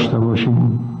ربطی داشته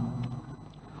باشیم.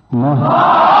 ما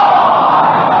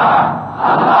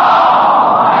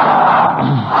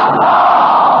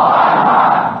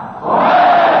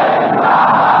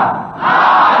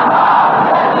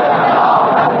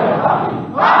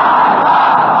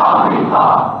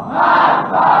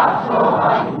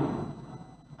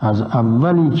از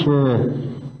اولی که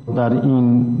در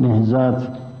این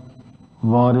نهضت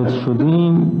وارد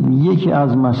شدیم، یکی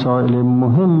از مسائل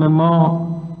مهم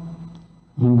ما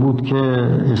این بود که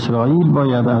اسرائیل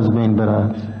باید از بین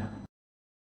برد.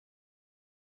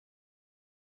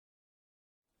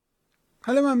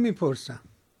 حالا من میپرسم،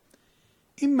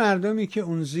 این مردمی که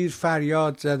اون زیر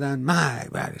فریاد زدن مرگ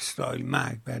بر اسرائیل،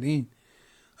 مرگ بر این،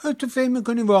 تو فکر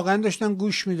میکنی واقعا داشتن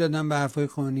گوش میدادن به حرفای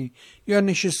خانی، یا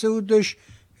نشسته بود داشت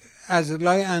از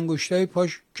لای انگشتای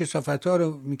پاش کثافت‌ها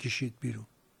رو میکشید بیرون؟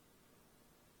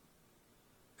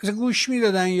 اصلا گوش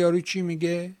میدادن یارو چی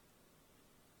میگه؟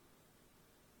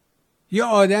 یه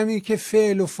آدمی که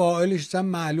فعل و فاعلش اصلا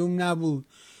معلوم نبود،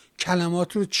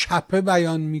 کلمات رو چپه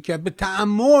بیان میکرد به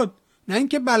تعمد، نه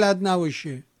اینکه بلد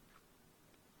نباشه،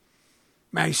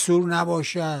 میسور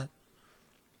نباشد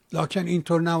لکن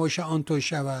اینطور نباشه آنطور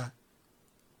شود.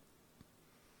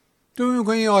 تو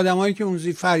میکنی این آدمایی که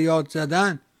اونزی فریاد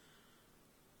زدن،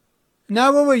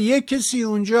 نه بابا، یک کسی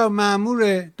اونجا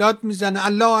مأموره داد میزنه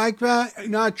الله اکبر،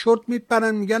 اینا چرت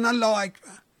میپرن میگن الله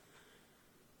اکبر،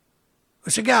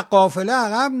 واسه که قافله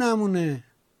عقب نمونه.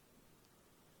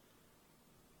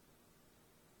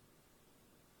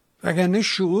 وگرنه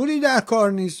شعوری در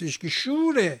کار نیستش که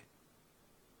شعوره.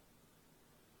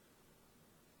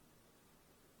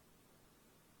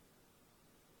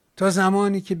 تا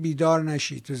زمانی که بیدار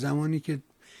نشی، تا زمانی که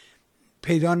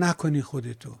پیدا نکنی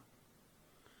خودتو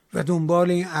و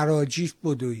دنبال این اراجیف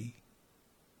بدوی،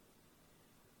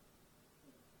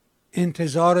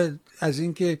 انتظار از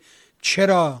این که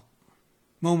چرا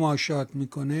مماشات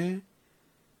میکنه،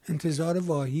 انتظار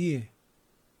واهیه.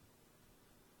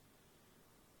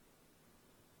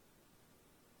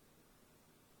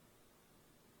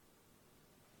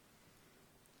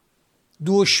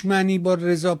 دشمنی با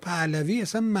رضا پهلوی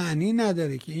اصلا معنی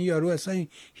نداره که این یارو اصلا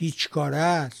هیچ کاره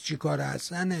است، چی کاره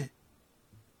هستنه.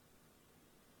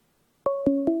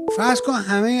 فرض کن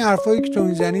همه این حرفایی که تو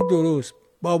میزنی درست،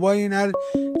 بابای این هر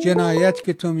جنایت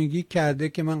که تو میگی کرده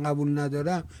که من قبول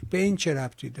ندارم، به این چه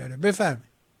ربطی داره؟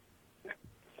 بفرمایید.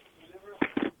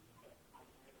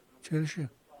 چرا شد؟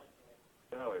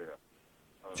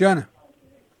 جانم.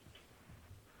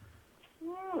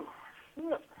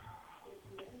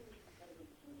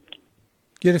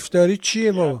 گرفتاری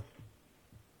چیه بابا؟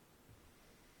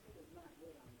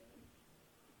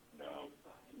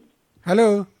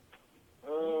 هلو؟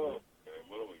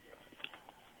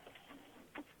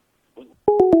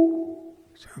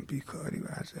 هم بیکاری و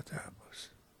حضرت عباس.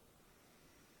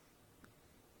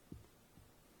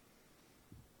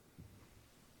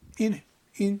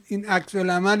 این عکس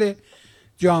العمل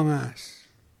جامعه است.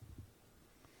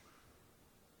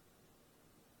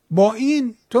 با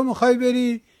این تو میخوای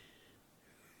بری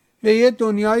به یه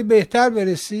دنیای بهتر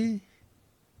برسی؟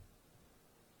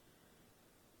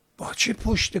 با چه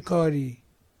پشتکاری،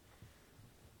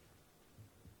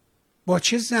 با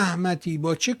چه زحمتی،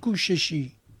 با چه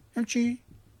کوششی؟ همچی؟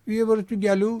 یه بار تو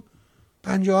گلو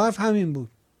 57 همین بود،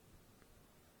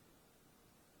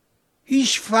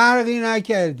 هیچ فرقی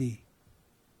نکردی.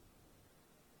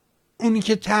 اونی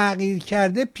که تغییر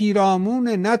کرده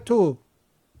پیرامونه، نه تو.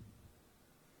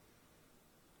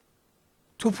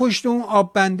 تو پشت اون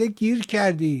آب بنده گیر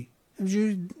کردی،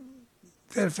 اینجوری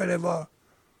فرفره وار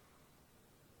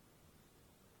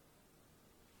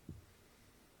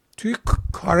توی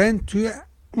کارنت، توی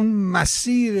اون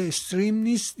مسیر استریم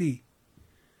نیستی،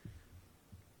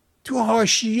 تو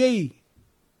حاشیه‌ای.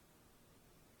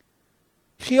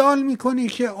 خیال میکنی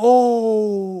که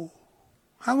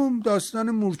همون داستان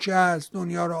مورچه هست،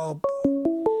 دنیا رو آب،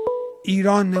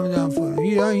 ایران نمیدونم فلان،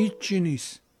 ایران هیچ چی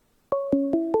نیست.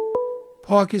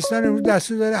 پاکستان امروز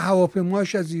دستور داره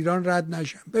هواپیماش از ایران رد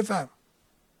نشن. بفرما.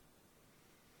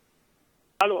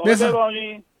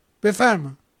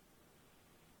 بفرما.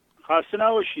 خسته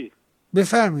نباشی.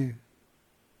 بفرمایید.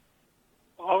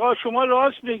 آقا شما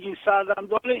راست بگین،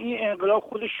 سردمدار این انقلاب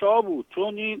خود شاه بود،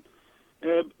 چون این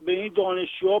به این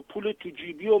دانشجوها پول تو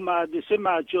جیبی و مدرسه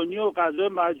مجانی و غذای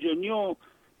مجانی و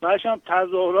بعدش هم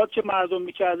تظاهرات که مردم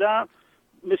میکردن،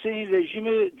 مثل این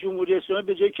رژیم جمهوری اسلامی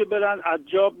به جایی که برن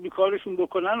عجاب بیکارشون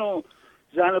بکنن و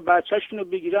زن و بچهشون رو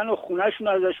بگیرن و خونهشون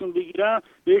رو ازشون بگیرن،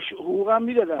 بهش حقوق هم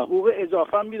میدادن، حقوق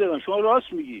اضافه هم میدادن. شما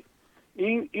راست میگی،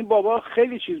 این بابا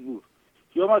خیلی چیز بود.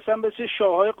 یا مثلا مثل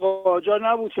شاههای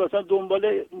قاجار نبود که مثلا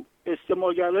دنبال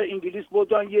استعمارگرای انگلیس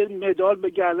بودن یه مدال به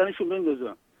گردنشون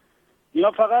بندازن.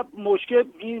 یا فقط مشکل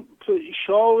این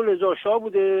شاه و رضا شاه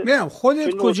بوده. میگم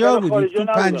خودت کجا بودی تو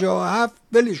 57؟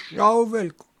 ولی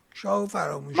شاه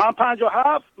فراموش. من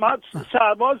 57 من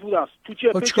سرباز بودم تو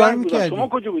چه چیکار می‌کردی؟ شما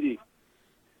کجا بودی؟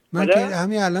 من که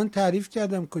همین الان تعریف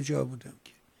کردم کجا بودم.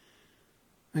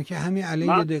 من که همین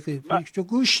الان یه دقیقه پیش تو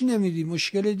گوش نمیدی.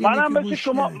 مشکل دیگه منم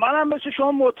مثل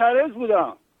شما معترض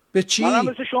بودم. به چی؟ منم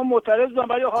مثل شما معترض بودم،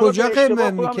 ولی حالا کجا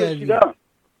خدمت می‌کردی؟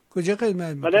 کجا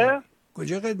خدمت می‌کردی؟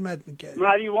 کجا خدمت می‌کردی؟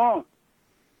 مریوان.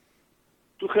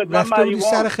 تو خدمت مریوان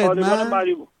سر خدمت؟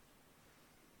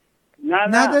 نه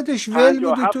ندادش ول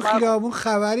بودی تو خیابون،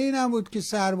 خبری نبود که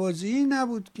سربازی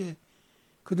نبود که.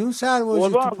 کدوم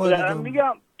سربازی تو پادگان؟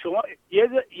 میگم شما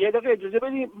یه دقیقه اجازه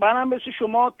بدید. منم مثل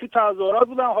شما تو تظاهرات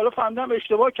بودم، حالا فهمیدم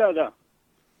اشتباه کردم.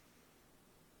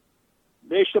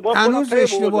 به اشتباه هنوز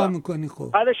اشتباه میکنی. خب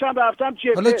بعدش هم رفتم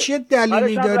جبهه. حالا چه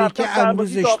دلیلی داری که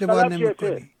امروز اشتباه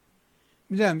نمیکنی؟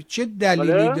 میدونم چه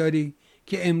دلیلی داری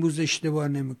که امروز اشتباه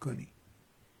نمیکنی؟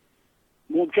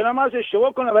 ممکنه من از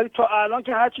اشتباه کنم، ولی تا الان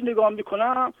که هرچی نگاه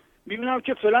میکنم میبینم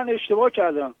که فعلا اشتباه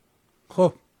کردم.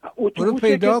 خب برو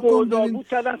پیدا کن ببین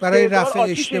برای رفع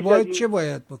اشتباه چه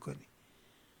باید بکنی.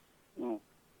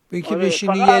 به که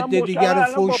بشینی یه عده دیگر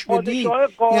رو فوش بدی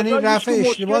یعنی رفع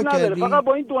اشتباه کردی. فقط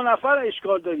با این 2 نفر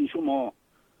اشکال داری شما.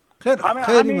 خیلی من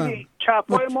همین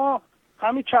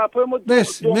چپای ما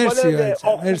مرسی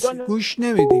گوش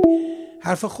نمیدی،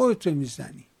 حرف خودت رو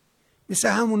میزنی. مثل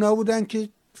همونا بودن که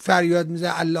فریاد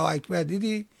میزن الله اکبر.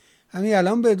 دیدی همین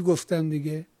الان بهت گفتم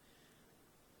دیگه،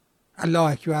 الله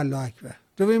اکبر الله اکبر.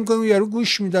 تو فکر می‌کنی یارو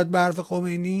گوش میداد به حرف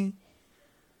خمینی؟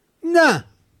 نه،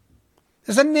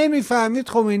 اصلا نمیفهمید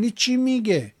خمینی چی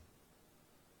میگه.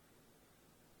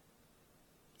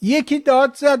 یکی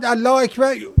داد زد الله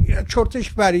اکبر،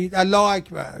 چرتش پرید الله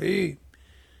اکبر.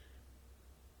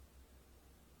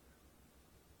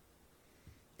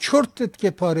 چرتت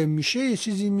که پاره میشه یه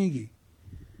چیزی میگی.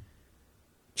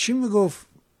 چی میگفت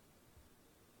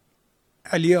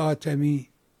علی حاتمی؟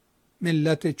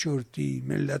 ملت چرتی،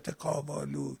 ملت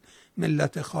قابالود،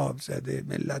 ملت خواب زده،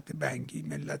 ملت بنگی،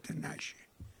 ملت نشه.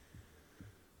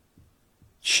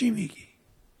 چی میگی؟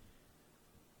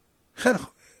 خیلی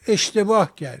خوب،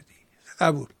 اشتباه کردی،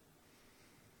 قبول.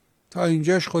 تا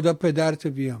اینجاش خدا پدرت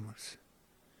بیامرزه.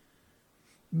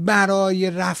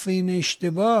 برای رفع این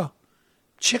اشتباه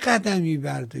چه قدمی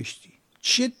برداشتی؟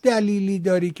 چه دلیلی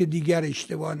داری که دیگر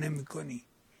اشتباه نمی کنی؟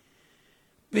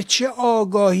 به چه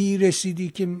آگاهی رسیدی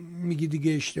که میگی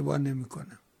دیگه اشتباه نمی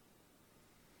کنم؟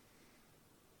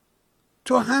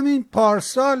 تو همین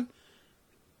پارسال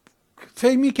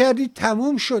فکر میکردی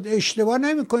تموم شد اشتباه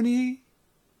نمی کنی؟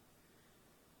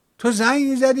 تو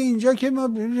زنگ زدی اینجا که ما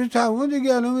تموم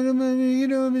دیگه، الان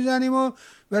میریم میزنیم و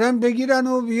برن بگیرن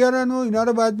و بیارن و اینا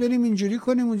رو باید بریم اینجوری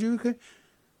کنیم اونجوری کنیم.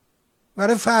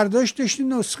 برای فرداش داشتی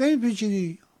نسخه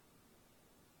میپیچیدی.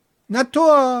 نه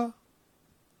تو،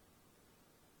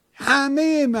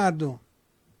 همه مردم.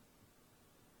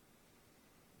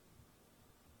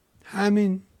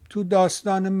 همین تو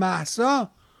داستان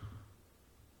مهسا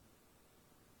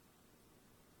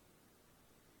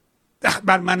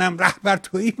رهبر منم رهبر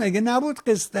تویی، مگه نبود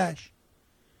قصتش؟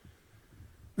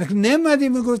 مگه نمیدی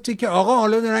میگفتی که آقا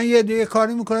حالا دارن یه دیگه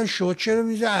کاری میکنن، شد چرا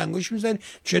میذاری انگوش میذاری،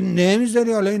 چرا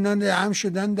نمیذاری؟ حالا اینا هم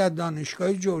شدن در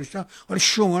دانشگاه جورجتاون، حالا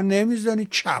شما نمیذاری،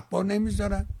 چپا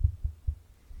نمیذارن.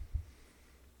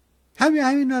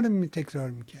 همینا رو تکرار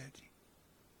میکردی،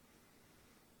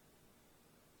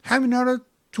 همینا رو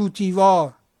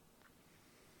توتیوار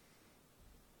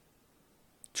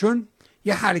چون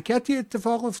یه حرکتی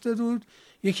اتفاق افتاده بود،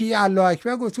 یکی یه الله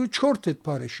اکبر گفت بود، چرتت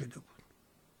پاره شده بود.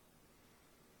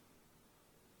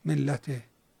 ملت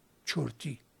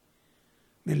چرتی،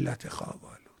 ملت خواب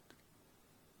آلود.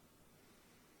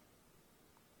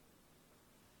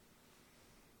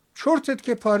 چرتت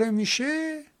که پاره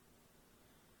میشه،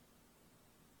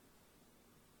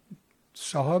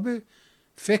 صاحب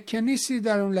فکر نیستی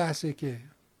در اون لحظه که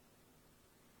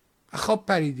خواب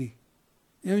پریدی،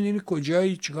 نمیدونی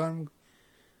کجایی، چیکار میکنی.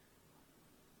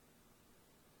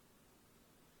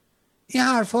 این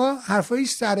حرفای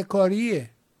سرکاریه،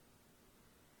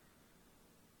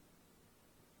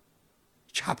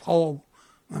 چپ ها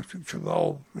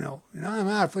اینا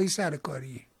همه حرفای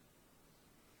سرکاریه.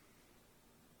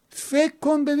 فکر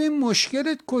کن ببین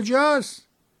مشکلت کجاست.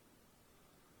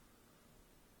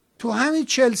 تو همین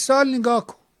 40 سال نگاه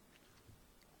کن.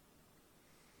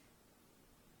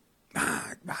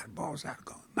 مرگ بر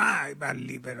بازرگان، مرگ بر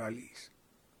لیبرالیسم.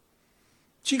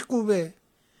 چی خوبه؟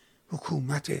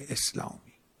 حکومت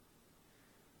اسلامی.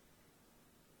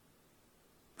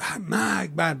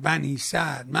 مرگ بر بنی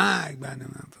سعد، مرگ بر من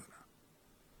فلان.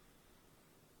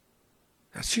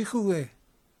 از چی خوبه؟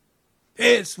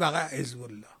 اس وقع حزب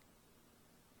الله.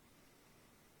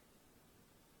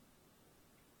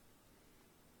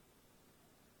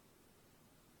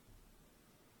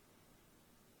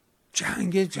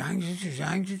 جنگ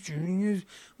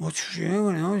ما چه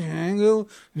کنیم؟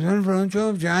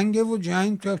 جنگ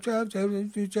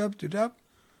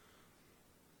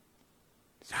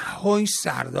و این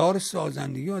سردار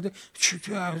سازندگی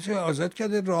آزاد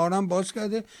کرده، راه هم باز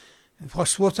کرده،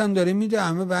 پاسپورت هم داره میده،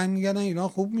 همه برمیگردن ایران،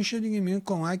 خوب میشه دیگه، میرین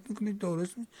کمک میکنید،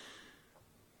 درست میشه.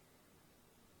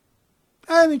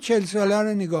 همین 40 ساله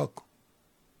رو نگاه کن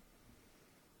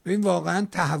ببین واقعا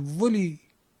تحولی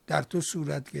در تو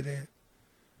صورت گرفت.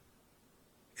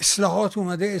 اصلاحات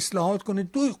اومده اصلاحات کنه،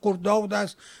 دوی قرداد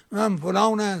است، من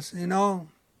فلان است، اینا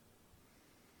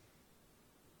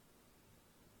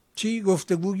چی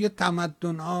گفتگوی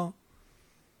تمدن ها.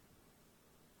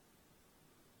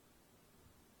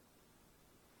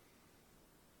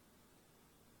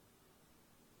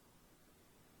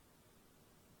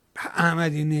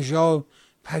 احمدی نژاد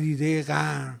پدیده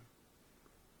قرن،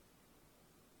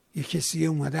 یه کسی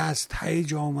اومده از ته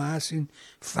جامعه است، این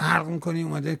فرق میکنه،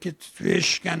 اومده که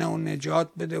بشکنه و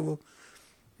نجات بده و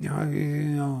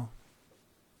یا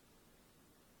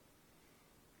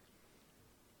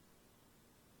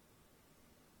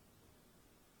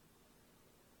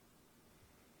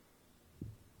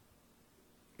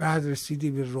بعد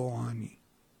رسیدی به روحانی،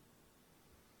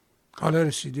 حالا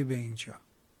رسیدی به اینجا.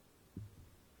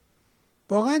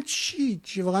 واقعا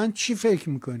چی فکر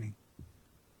میکنی؟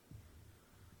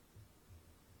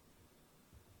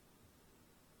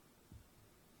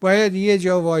 باید یه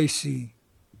جا وایسی،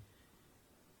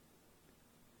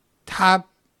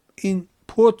 این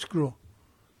پتک رو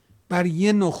بر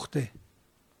یه نقطه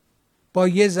با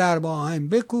یه ضربه آهن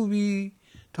بکوبی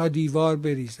تا دیوار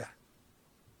بریزد.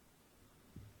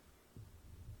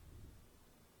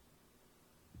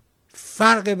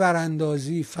 فرق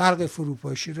براندازی، فرق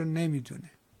فروپاشی رو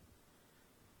نمیدونه،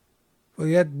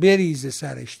 باید بریزه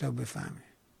سرش تا بفهمه.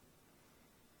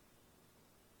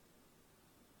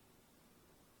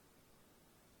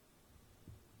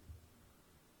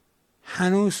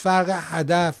 هنوز فرق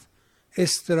هدف،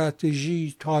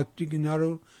 استراتژی، تاکتیک اینا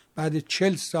رو بعد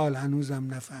 40 سال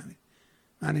هنوزم نفهمید.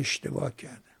 من اشتباه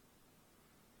کردم.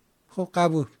 خب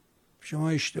قبول، شما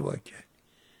اشتباه کردی.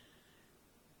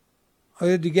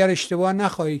 آیا دیگر اشتباه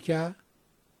نخواهی کرد؟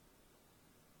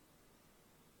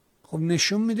 خب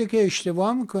نشون میده که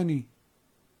اشتباه میکنی.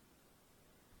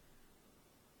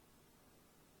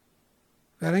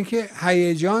 برای اینکه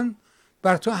هیجان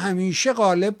بر تو همیشه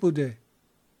غالب بوده.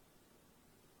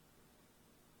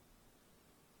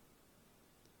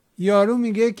 یارو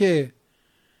میگه که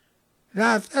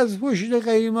رفت از پشت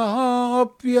قیمه ها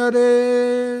آب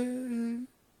بیاره،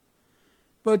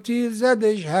 با تیر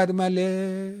زدش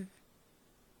هرمله،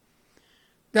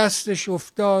 دستش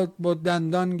افتاد با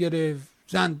دندان گرفت،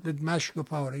 زند به مشک و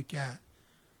پاره کرد.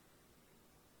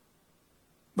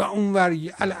 و اون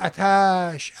وری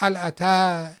الاتش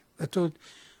و تو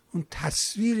اون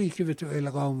تصویری که به تو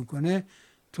القا میکنه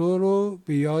تو رو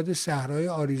به یاد صحرای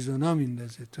آریزونا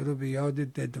میندازه، تو رو به یاد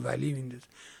ددولی میندازه،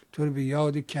 تو رو به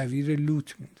یاد کویر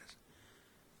لوط میندازه.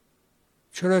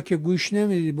 چرا که گوش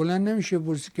نمیدی؟ بلند نمیشه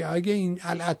پرسی که اگه این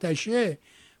الاتشه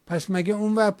پس مگه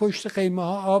اون ور پشت خیمه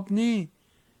ها آب نی؟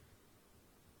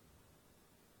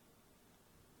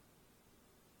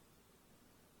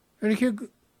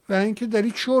 برای اینکه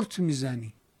داری چرت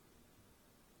میزنی.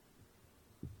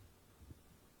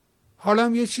 حالا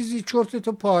هم یه چیزی چرت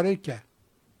تو پاره کرد.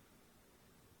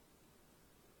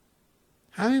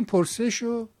 همین پرسش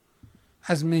رو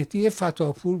از مهدی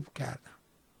فتاپور کردم،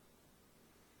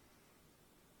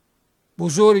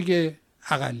 بزرگ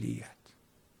اقلیت.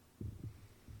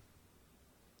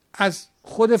 از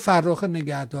خود فرخ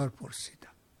نگهدار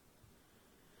پرسیدم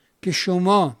که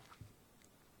شما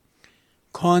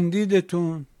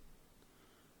کاندیدتون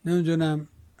نمیدونم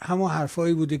همون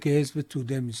حرفایی بوده که حزب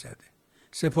توده میزده،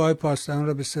 سپاه پاسداران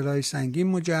را به سلاح سنگین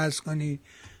مجهز کنید،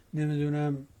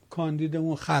 نمیدونم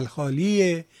کاندیدمون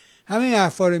خلخالیه، همه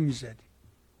حرفا رو میزدی.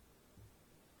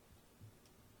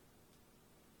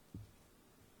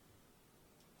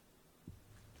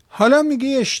 حالا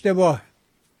میگی اشتباه.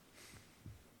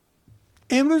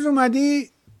 امروز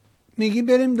اومدی میگی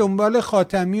بریم دنبال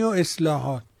خاتمی و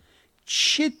اصلاحات.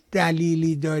 چه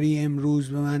دلیلی داری امروز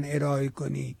به من ارائه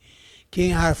کنی که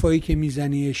این حرفایی که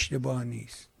میزنی اشتباه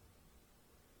نیست؟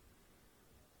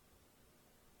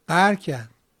 قهر کرد،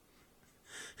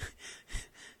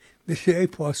 به جای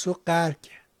پاسخ قهر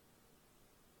کرد.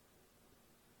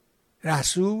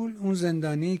 رسول اون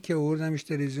زندانی که آوردمش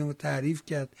تلویزیون رو تعریف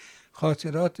کرد،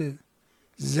 خاطرات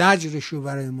زجرش رو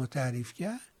برای ما تعریف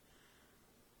کرد،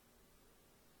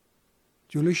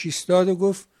 جلوش ایستاد و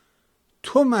گفت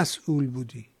تو مسئول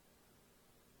بودی،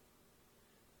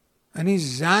 یعنی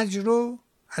زجر رو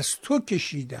از تو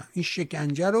کشیدم، این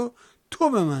شکنجه رو تو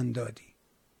به من دادی.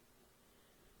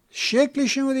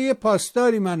 شکلش این بوده یه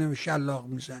پاسداری منو شلاق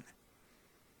میزنه،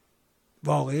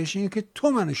 واقعش اینه که تو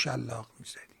منو شلاق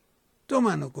میزدی، تو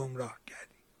منو گمراه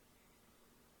کردی،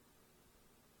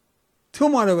 تو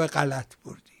ما رو به غلط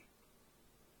بردی.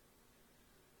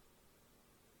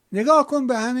 نگاه کن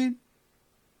به همین،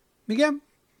 میگم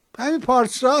همین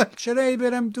پارسال، چرا ای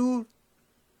برم دور،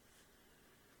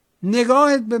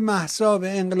 نگاهت به مهسا،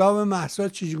 به انقلاب مهسا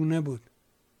چگونه بود؟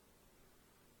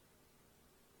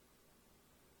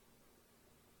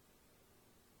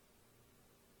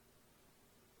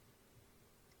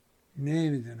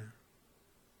 نمیدونم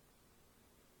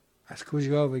از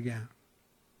کجا بگم،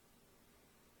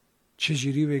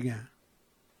 چجوری بگم.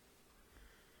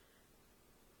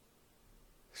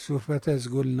 صحبت از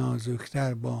گل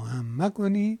نازکتر با هم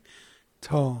مکنی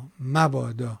تا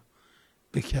مبادا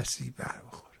به کسی بر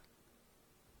بخور.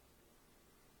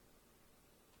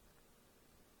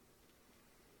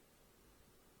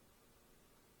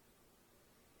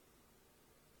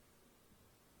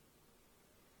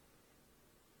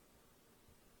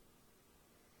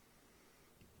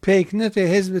 پیکنت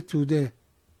حزب توده: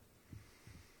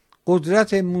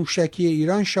 قدرت موشکی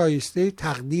ایران شایسته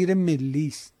تقدیر ملی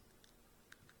است.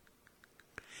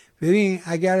 ببین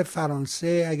اگر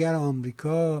فرانسه، اگر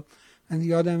آمریکا، من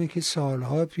یادمه که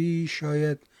سالها پیش،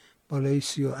 شاید بالای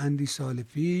 30 و اندی سال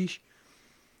پیش،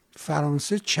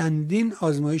 فرانسه چندین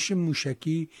آزمایش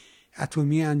موشکی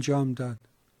اتمی انجام داد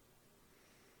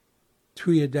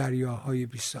توی دریاهای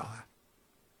بی ساحل.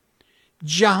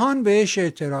 جهان بهش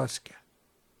اعتراض کرد.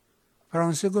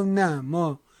 فرانسه گفت نه،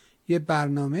 ما یه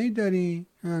برنامه‌ای داریم،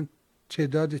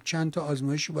 تعداد چند تا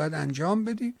آزمایش باید انجام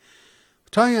بدیم،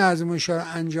 تا این آزمایش رو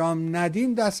انجام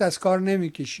ندیم دست از کار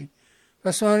نمیکشیم،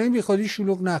 پس این بی خودی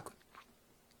شلوغ نکن.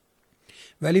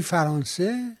 ولی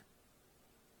فرانسه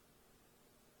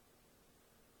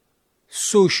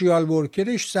سوشیال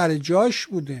ورکرش سر جاش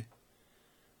بوده،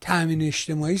 تامین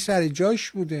اجتماعی سر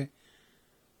جاش بوده،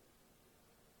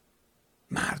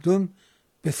 مردم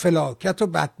به فلاکت و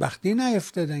بدبختی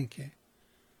نیفتادن که.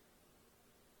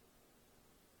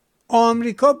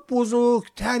 آمریکا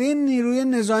بزرگترین نیروی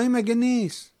نظامی مگه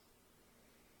نیست؟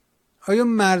 آیا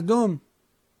مردم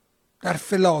در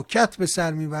فلاکت به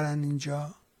سر میبرن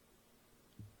اینجا؟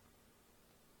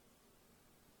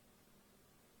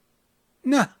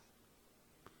 نه.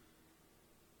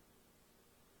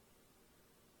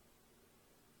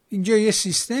 اینجا یه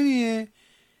سیستمیه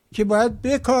که باید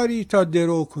بکاری تا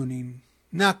درو کنیم،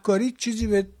 نکاری چیزی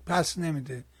به پس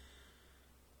نمیده.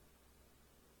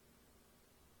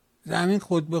 زمین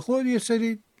خود به خود یه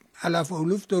سری علف و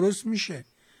علوف درست میشه،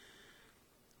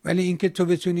 ولی اینکه تو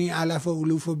بتونی علف و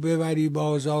علوف رو ببری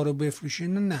بازار رو بفروشی،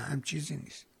 نه هم چیزی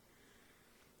نیست.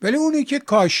 ولی اونی که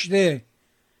کاشته،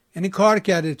 یعنی کار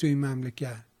کرده تو این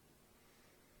مملکت،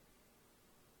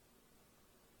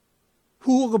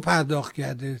 حقوق پرداخت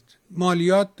کرده،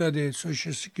 مالیات داده،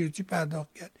 سوشال سکیوریتی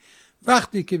پرداخت کرده،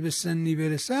 وقتی که به سنی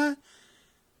برسن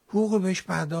حقوق بهش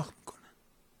پرداخت میکنن.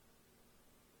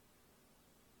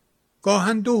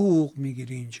 گاهن 2 حقوق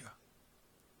میگیری اینجا،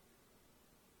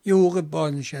 یه حقوق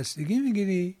بازنشستگی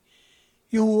میگیری،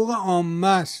 یه حقوق عامه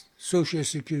است، سوشال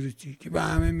سکیوریتی، که به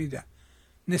همه میدن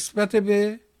نسبت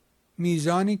به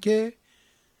میزانی که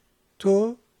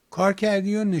تو کار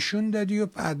کردی و نشون دادی و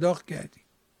پرداخت کردی.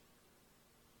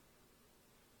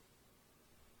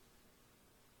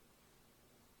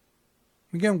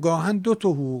 میگم گاهن 2 تا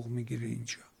حقوق میگیره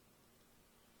اینجا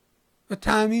و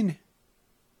تأمینه.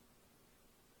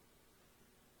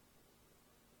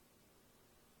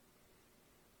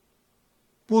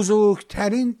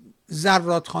 بزرگترین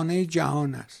زرادخانه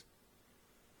جهان است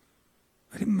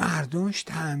ولی مردمش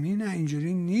تأمینه.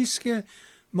 اینجوری نیست که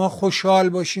ما خوشحال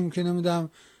باشیم که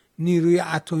نمیدونم نیروی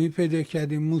اتمی پیدا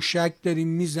کردیم، موشک داریم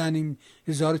میزنیم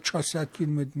 1400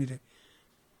 کیلومتر میره.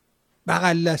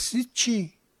 بغل دستی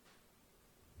چی؟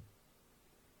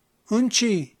 اون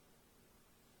چی؟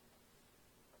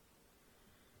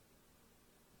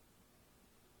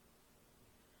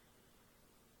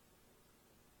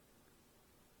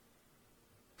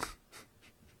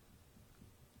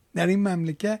 در این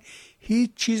مملکت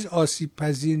هیچ چیز آسیب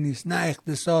پذیر نیست، نه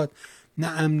اقتصاد، نه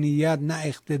امنیت، نه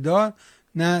اقتدار،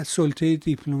 نه سلطه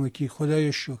دیپلماتیک.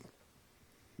 خدای شکر.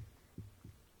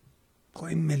 خب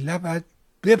این ملت باید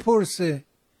بپرسه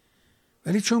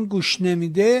ولی چون گوش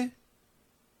نمیده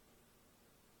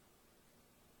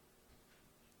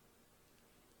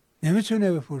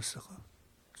نمیتونه بپرسه. خب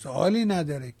سوالی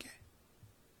نداره که.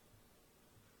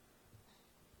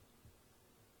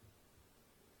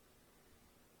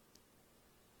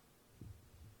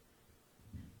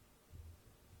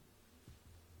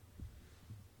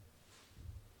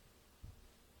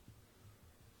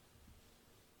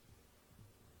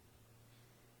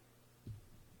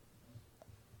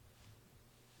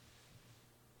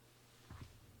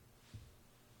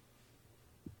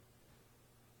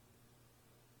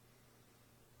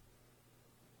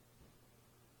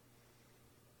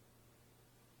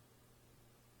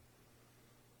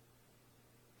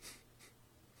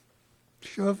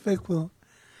 شما فکر کن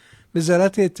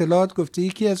وزارت اطلاعات گفته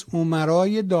یکی از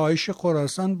امرای داعش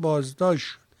خراسان بازداشت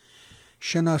شد.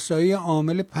 شناسایی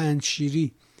عامل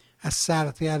پنجشیری از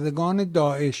سرکردگان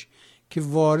داعش که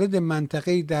وارد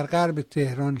منطقه‌ای در غرب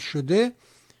تهران شده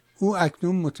او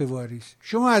اکنون متواری است.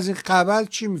 شما از این خبر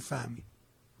چی میفهمید؟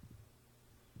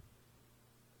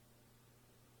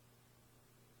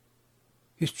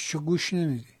 هیچ چیزو گوش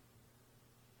نمیدی.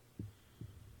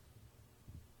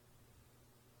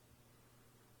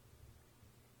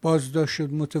 بازداشت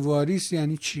شد متواری است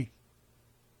یعنی چی؟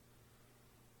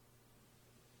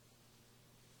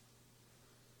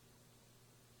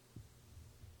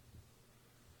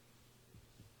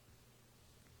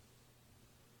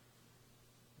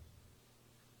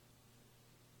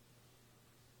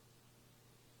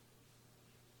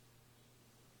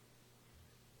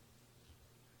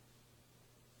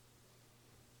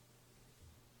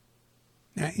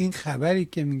 نه این خبری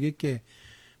که میگه که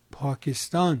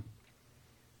پاکستان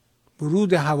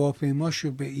ورود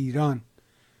هواپیماشو به ایران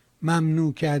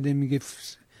ممنوع کرده، میگه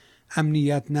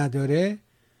امنیت نداره،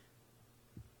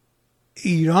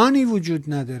 ایرانی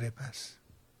وجود نداره. پس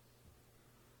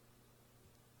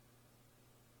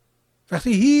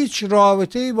وقتی هیچ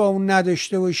رابطه‌ای با اون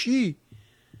نداشته باشی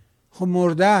خب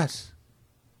مرده است.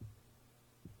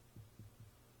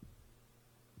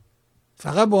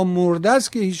 فقط با مرده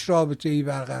است که هیچ رابطه‌ای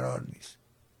برقرار نیست.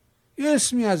 یه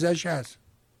اسمی ازش هست.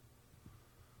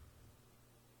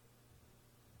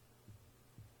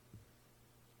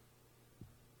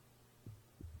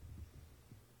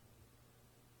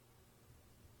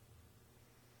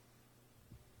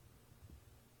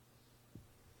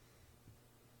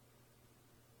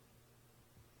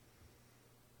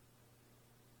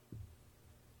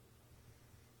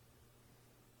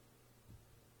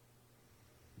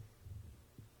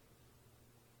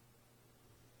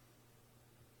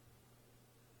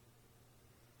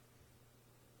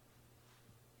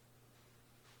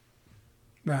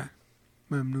 بله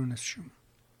ممنون از شما.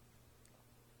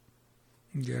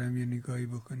 اینجا هم یه نگاهی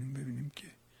بکنیم ببینیم که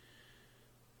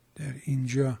در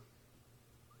اینجا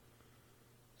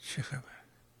چه خبر.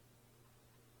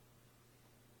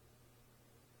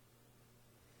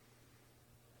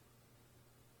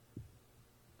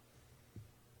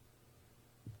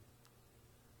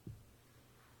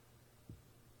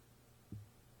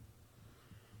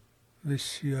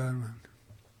 بسیار ممنون.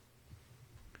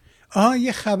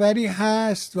 یه خبری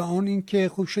هست و اون این که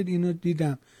خوب شد اینو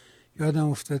دیدم، یادم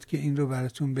افتاد که این رو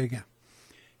براتون بگم.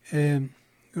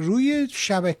 روی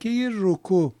شبکه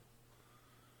روکو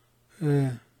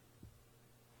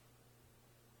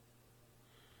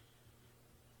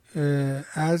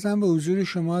عرضم به حضور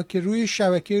شما که روی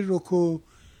شبکه روکو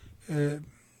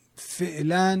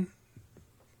فعلا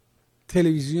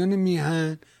تلویزیون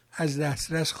میهن از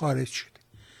دسترس خارج شد.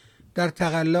 در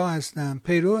تقلا هستم،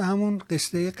 پیرو همون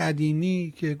قصه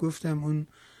قدیمی که گفتم، اون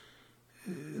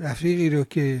رفیقی رو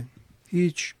که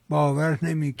هیچ باور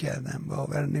نمی کردم،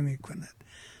 باور نمی کند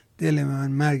دل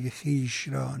من مرگ خیش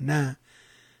را، نه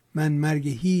من مرگ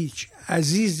هیچ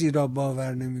عزیزی را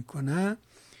باور نمی کنم،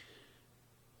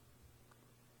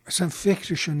 اصلا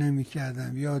فکرشو نمی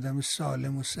کردم. یه آدم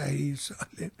سالم و صحیح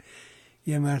سالم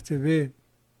یه مرتبه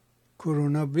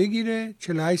کرونا بگیره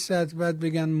 48 ساعت بعد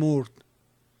بگن مرد،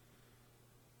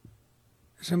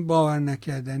 اصلا باور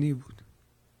نکردنی بود.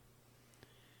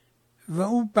 و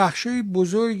او بخشای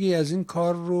بزرگی از این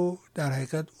کار رو در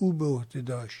حقیقت او به عهده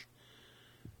داشت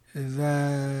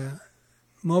و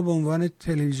ما به عنوان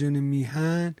تلویزیون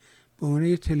میهن به عنوان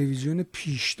یه تلویزیون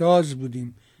پیشتاز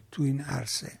بودیم تو این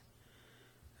عرصه.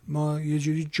 ما یه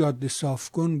جوری جاده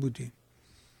صافکن بودیم،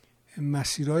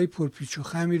 مسیرهای پرپیچ و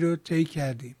خمی رو طی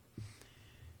کردیم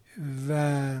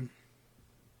و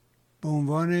به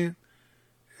عنوان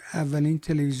اولین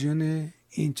تلویزیون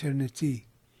اینترنتی،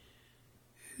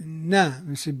 نه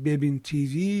مثل ببین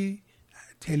تیوی،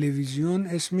 تلویزیون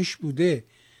اسمش بوده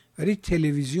ولی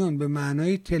تلویزیون به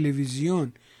معنای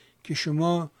تلویزیون که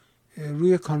شما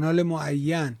روی کانال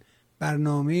معین،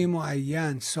 برنامه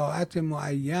معین، ساعت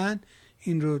معین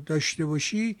این رو داشته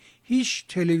باشی، هیچ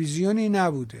تلویزیونی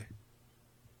نبوده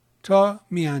تا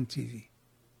میهن تیوی.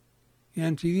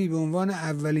 میهن تیوی به عنوان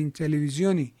اولین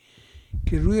تلویزیونی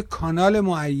که روی کانال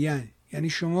معین، یعنی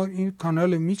شما این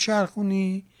کانال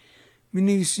میچرخونی،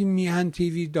 مینویسی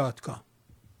mihantv.com،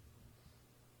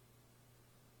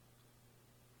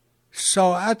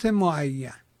 ساعت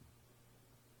معین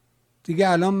دیگه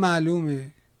الان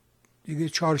معلومه دیگه،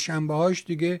 چهارشنبه هاش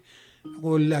دیگه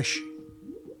قلش.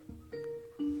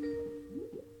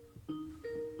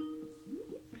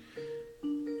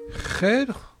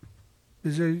 خیر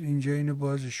بذارید اینجا اینو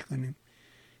بازش کنیم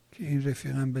که این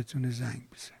رفیقم بتونه زنگ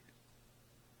بزنه.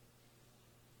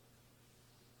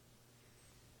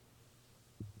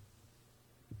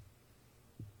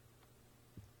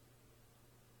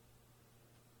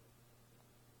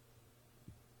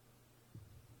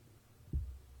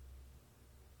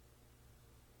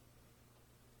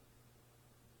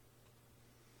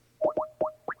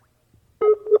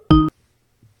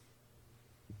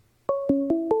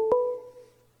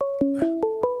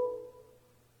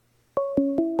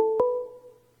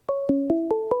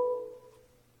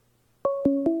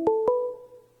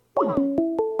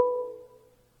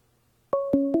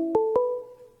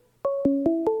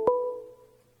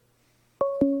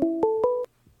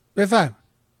 بفرم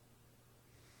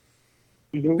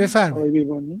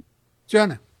بهبهانی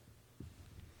جانم.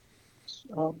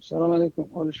 سلام علیکم،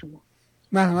 حال شما؟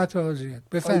 مرحمت و حضوریت.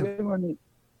 بفرم.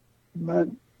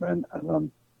 من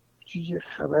الان چیز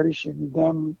خبری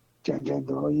شنیدم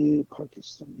جنگنده های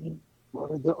پاکستانی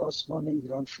وارد آسمان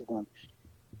ایران شدن.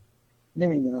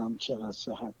 نمیدونم چقدر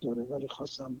صحت داره ولی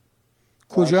خواستم.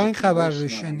 کجا این خبر رو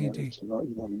شنیدی؟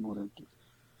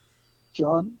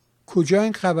 جان؟ کجا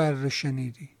این خبر رو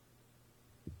شنیدی؟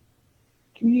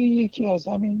 توی یکی از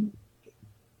همین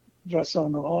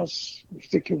رسانه هاست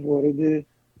گفته که وارد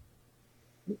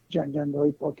جنگنده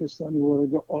های پاکستانی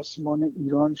وارد آسمان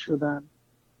ایران شدن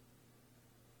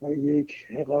و یک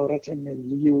حقارت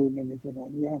ملی و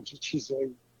نمیدونم یه همچه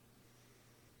چیزایی.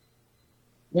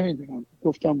 نمیدونم،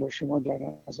 گفتم با شما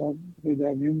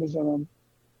در میون بذارم،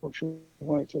 با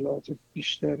شما اطلاعات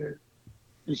بیشتره،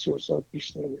 ریسورسات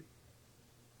بیشتره.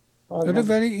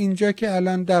 ولی اینجا که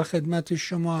الان در خدمت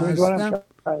شما هستم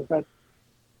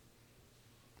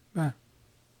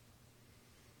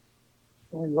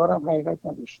امیدوارم حقیقت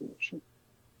نداشته باشه.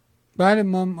 بله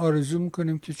ما آرزو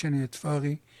میکنیم که چنین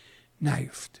اتفاقی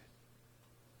نیفته،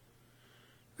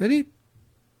 ولی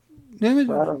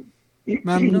نمیدونم.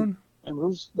 ممنون.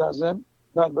 امروز در ضمن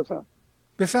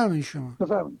بفرمایید شما.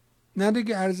 بفرمایید. نه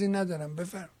دیگه عرضی ندارم،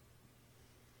 بفرم.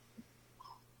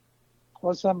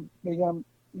 خواستم بگم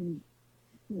این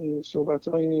صحبت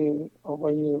های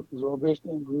آقای رابرت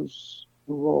امروز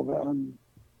واقعا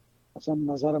اصلا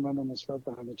نظر منو نسبت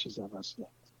به همه چیز عوض کرد.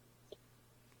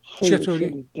 چطوری؟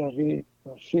 خیلی دقیق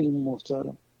و خیلی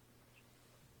محترم.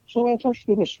 صحبتاش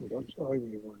درست بود آقای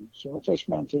بهبهانی، صحبتاش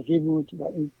منطقی بود و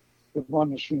این به ما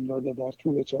نشون داده در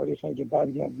طول تاریخ اگه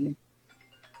برگردیم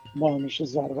ما همیشه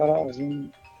ضربه را از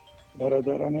این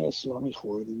برادران اسلامی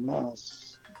خوردیم، نه از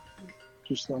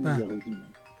دوستان یهودی.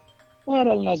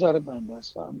 برحال نظر بنده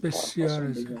است. بسیار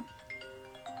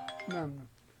ممنون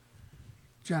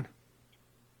جانم.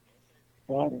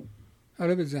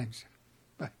 حالا به زنگ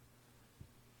زن.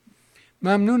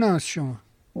 ممنونم از شما.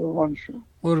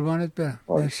 قربانت برم.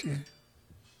 مرسی.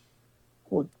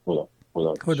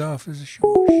 خدا حافظ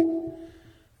شما باشه.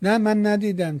 نه من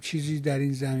ندیدم چیزی در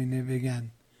این زمینه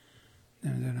بگن،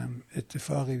 نمیدونم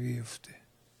اتفاقی بیفته،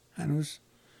 هنوز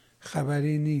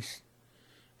خبری نیست.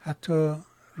 حتی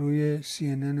روی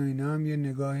CNN و اینا هم یه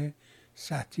نگاه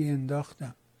سطحی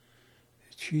انداختم،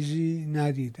 چیزی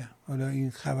ندیدم. حالا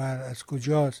این خبر از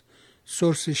کجاست،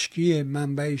 سورسش کیه،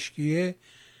 منبعش کیه،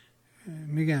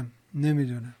 میگم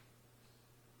نمیدونم.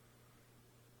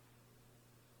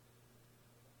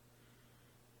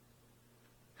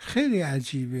 خیلی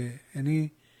عجیبه،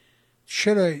 یعنی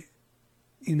چرا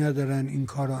اینا دارن این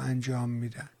کار رو انجام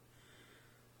میدن؟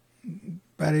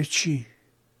 برای چی؟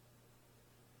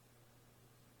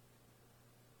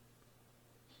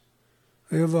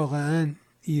 آیا واقعا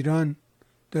ایران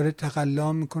داره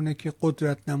تقلا میکنه که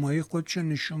قدرت نمایی خودشو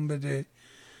نشون بده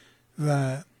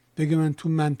و بگه من تو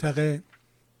منطقه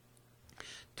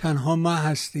تنها ما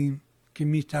هستیم که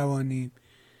میتوانیم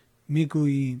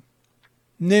میگوییم؟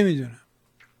 نمیدونم.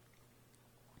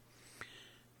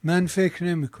 من فکر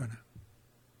نمی کنم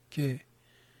که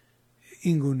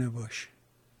این گونه باشه.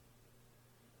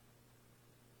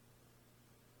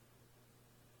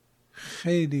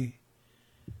 خیلی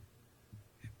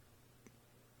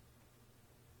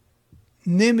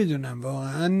نمیدونم،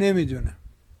 واقعا نمیدونم.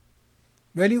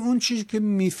 ولی اون چیزی که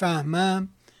میفهمم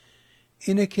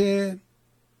اینه که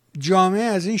جامعه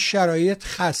از این شرایط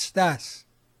خسته است،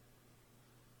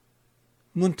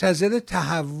 منتظر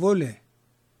تحوله،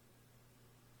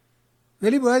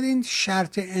 ولی باید این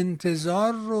شرط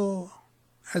انتظار رو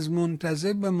از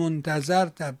منتظر به منتظر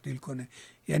تبدیل کنه،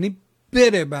 یعنی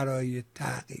بره برای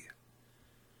تغییر.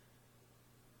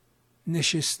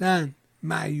 نشستن،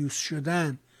 مایوس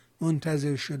شدن،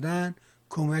 منتظر شدن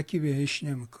کمکی بهش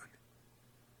نمیکنه.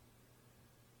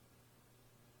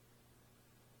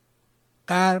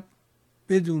 غرب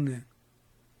بدونه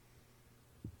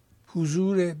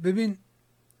حضور، ببین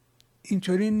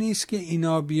اینطوری نیست که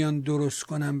اینا بیان درست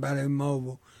کنن برای ما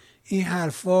و این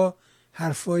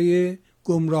حرفای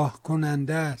گمراه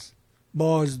کننده است،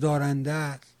 بازدارنده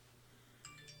است.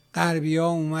 غربی ها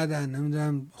اومدن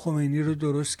نمیدونم خمینی رو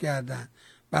درست کردن،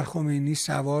 بر خمینی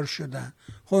سوار شدن،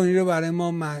 خمینی رو برای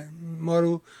ما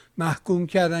رو محکوم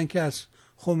کردن که از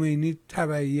خمینی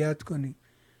تبعیت کنیم.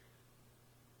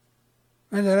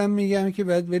 من دارم میگم که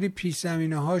باید بری پیش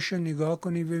زمینه هاشو نگاه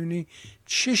کنی ببینی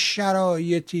چه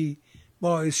شرایطی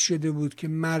باعث شده بود که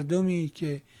مردمی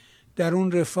که در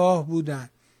اون رفاه بودن،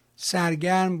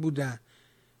 سرگرم بودن،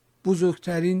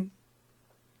 بزرگترین،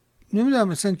 نمیدونم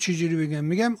مثلا چجوری بگم،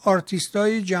 میگم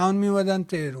آرتیستای جهان میومدن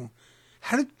تهران،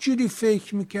 هر جوری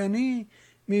فکر میکنی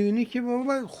میبینی که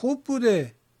بابا خوب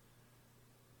بوده،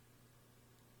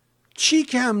 چی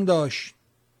کم داشت؟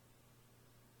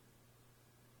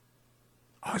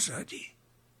 آزادی.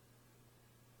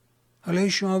 حالا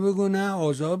شما بگو نه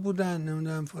آزاد بودن،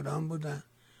 نمیدونم فلان بودن،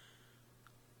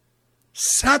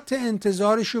 سطح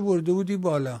انتظارشو برده بودی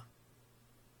بالا.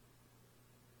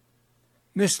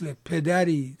 مثل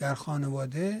پدری در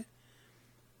خانواده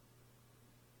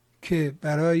که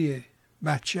برای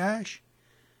بچهش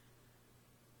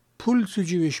پول تو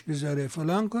جیبش بذاره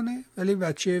فلان کنه، ولی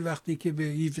بچه وقتی که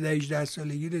به 17-18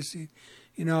 سالگی رسید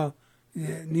اینا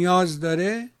نیاز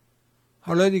داره،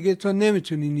 حالا دیگه تو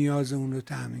نمیتونی نیاز اون رو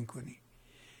تأمین کنی،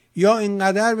 یا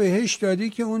اینقدر بهش دادی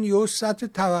که اون یه سطح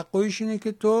توقعش اینه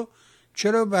که تو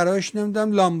چرا براش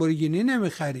نمیدونم لامبورگینی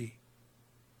نمیخری.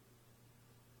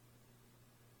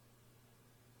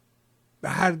 به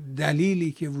هر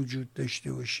دلیلی که وجود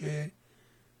داشته باشه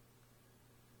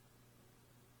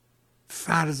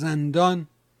فرزندان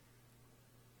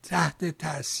تحت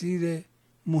تأثیر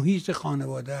محیط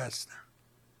خانواده هستن،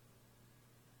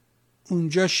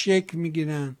 اونجا شکل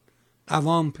میگیرن،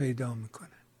 قوام پیدا میکنن.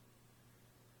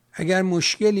 اگر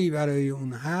مشکلی برای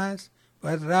اون هست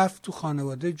باید رفت تو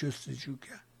خانواده جستجو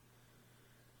کرد.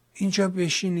 اینجا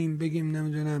بشینیم بگیم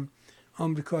نمیدونم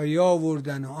آمریکایی ها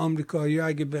آوردن و آمریکایی ها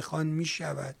اگه بخوان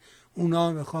میشود،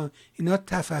 اونا بخوان، اینا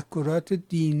تفکرات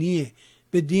دینیه،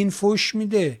 به دین فوش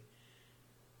میده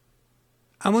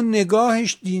اما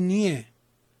نگاهش دینیه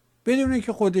بدونه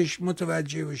که خودش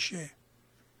متوجه بشه.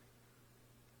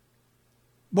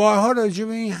 بارها راجع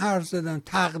به این حرف زدن،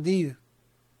 تقدیر.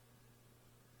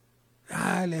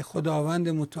 بله خداوند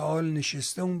متعال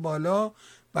نشسته اون بالا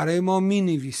برای ما می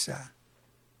نویسه.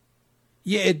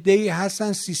 یه عده‌ای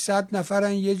هستن 300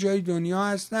 نفرن یه جای دنیا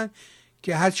هستن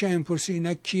که هرچه میپرسی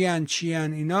اینا کیان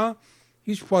چیان اینا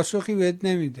هیچ پاسخی بهت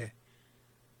نمیده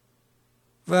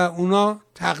و اونا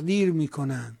تقدیر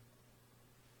میکنن.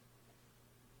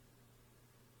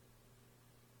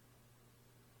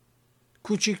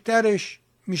 کوچکترش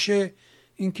میشه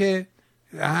اینکه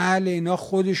اهل اینا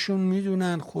خودشون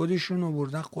میدونن، خودشون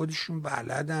آوردن، خودشون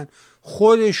بلدن،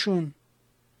 خودشون،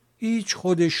 هیچ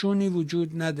خودشونی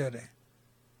وجود نداره.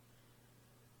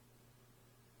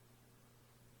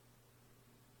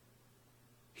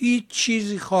 هیچ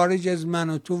چیزی خارج از من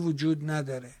و تو وجود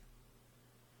نداره.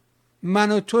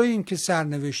 من و توییم که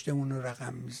سرنوشتمون رو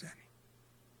رقم میزنیم.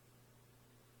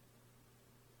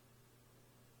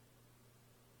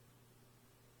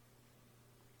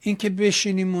 این که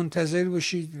بشینیم منتظر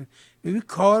باشید ببین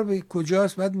کار به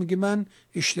کجاست، بعد میگه من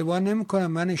اشتباه نمی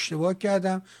کنم، من اشتباه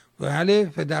کردم و حالا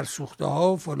پدر سوخته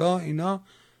ها و فلان اینا،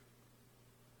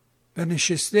 و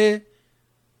نشسته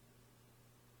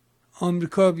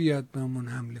آمریکا بیاد بهمون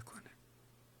حمله کنه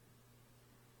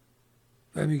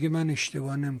و میگه من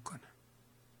اشتباه نمی کنم.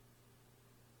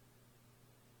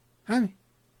 همین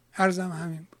عرضم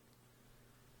همین بود.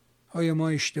 آیا ما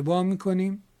اشتباه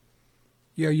میکنیم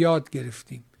یا یاد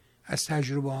گرفتیم، از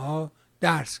تجربه ها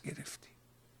درس گرفتیم؟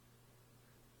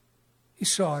 این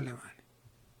سوال منه،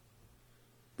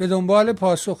 به دنبال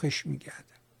پاسخش میگردم.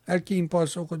 هر کی این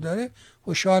پاسخ رو داره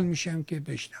خوشحال میشم که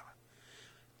بشنوم.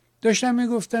 داشتم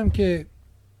میگفتم که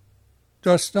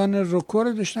داستان رکو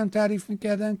رو داشتم تعریف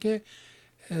میکردم که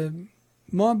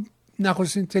ما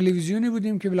نخستین تلویزیونی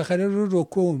بودیم که بالاخره رو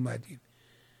رکو اومدیم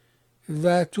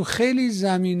و تو خیلی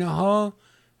زمینه ها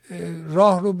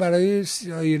راه رو برای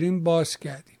سایرین باز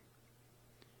کردیم.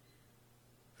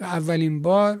 و اولین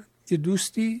بار یه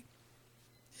دوستی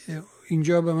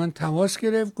اینجا به من تماس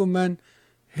گرفت، گفت من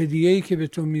هدیه‌ای که به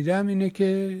تو میدم اینه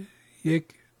که یک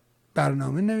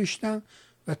برنامه نوشتم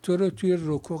و تو رو توی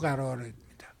رکو قرارت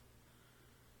میدم.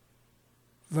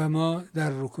 و ما در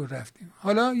رکو رفتیم.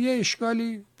 حالا یه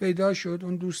اشکالی پیدا شد.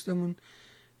 اون دوستمون،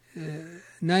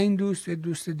 نه این دوست، یه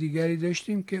دوست دیگری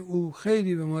داشتیم که او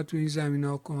خیلی به ما تو این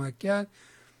زمینه‌ها کمک کرد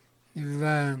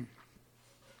و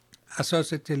اساس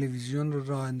تلویزیون رو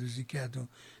راه اندازی کرد و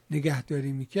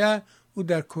نگهداری میکرد. او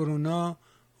در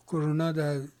کرونا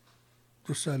در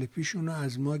 2 سال پیش اونو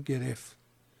از ما گرفت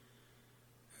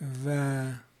و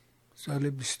سال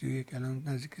 21 الان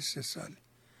نزدیک 3 ساله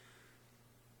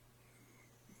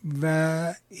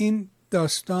و این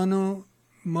داستانو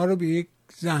ما رو به یک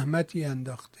زحمتی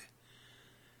انداخته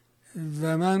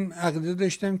و من عقیده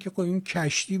داشتم که خب این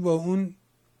کشتی با اون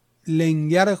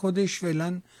لنگر خودش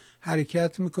فعلا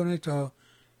حرکت میکنه تا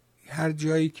هر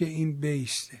جایی که این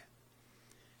بیسته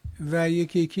و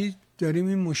یکی یکی داریم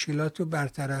این مشکلات رو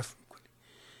برطرف میکنیم.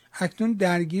 اکنون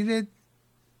درگیر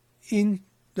این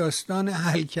داستان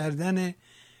حل کردن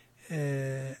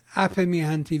اپ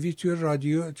میهن تیوی توی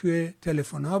رادیو، توی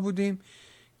تلفن ها بودیم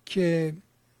که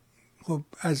خب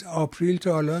از آپریل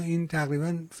تا حالا این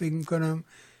تقریبا فکر میکنم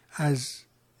از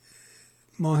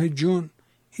ماه جون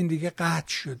این دیگه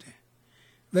قطع شده.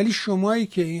 ولی شمایی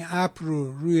که این اپ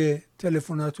رو روی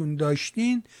تلفناتون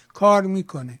داشتین کار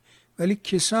میکنه، ولی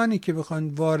کسانی که بخوان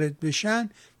وارد بشن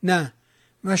نه،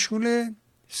 مشغول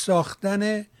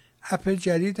ساختن اپ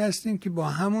جدید هستیم که با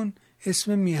همون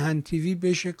اسم میهن تیوی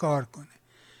بشه کار کنه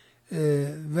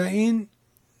و این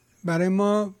برای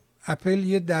ما اپل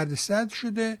یه دردسر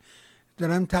شده.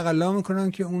 دارم تقلا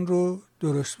میکنم که اون رو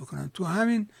درست بکنم. تو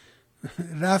همین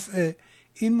رفع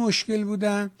این مشکل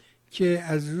بودم که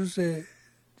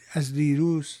از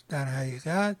دیروز در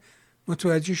حقیقت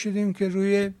متوجه شدیم که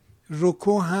روی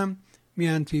رکو هم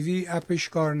میهن تیوی اپش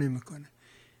کار نمیکنه.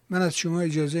 من از شما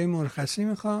اجازه مرخصی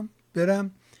میخوام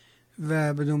برم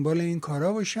و به دنبال این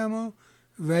کارا باشم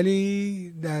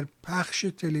ولی در پخش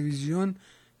تلویزیون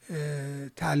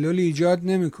تعلل ایجاد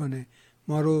نمیکنه.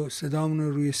 ما رو صدامون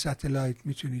رو روی ستلایت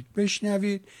میتونید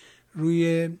بشنوید،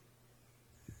 روی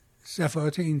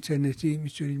صفحات اینترنتی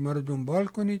میتونید ما رو دنبال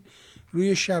کنید،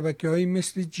 روی شبکه‌های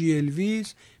مثل GLVs،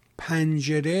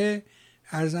 پنجره،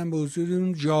 عرضم به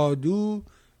حضورتون جادو،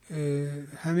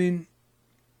 همین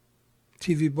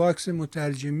تیوی باکس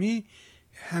مترجمی،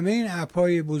 همه این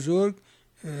اپ‌های بزرگ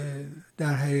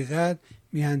در حقیقت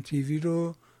میهن تیوی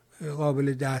رو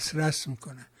قابل دسترس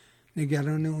میکنن.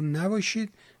 نگران اون نباشید،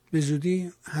 به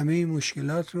زودی همه این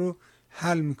مشکلات رو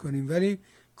حل میکنیم، ولی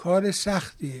کار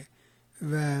سختیه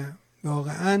و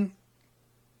واقعا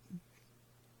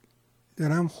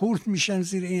دارم خورد میشن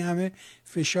زیر این همه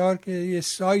فشار که یه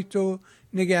سایت رو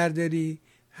نگهداری،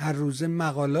 هر روزه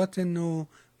مقالات نو،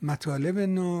 مطالب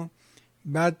نو،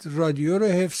 بعد رادیو رو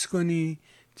حفظ کنی،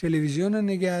 تلویزیون رو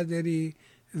نگهداری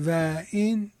و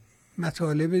این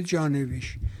مطالب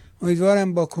جانبیش.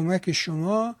 امیدوارم با کمک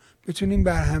شما بتونیم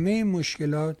بر همه این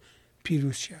مشکلات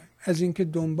پیروز شویم. از اینکه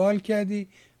دنبال کردی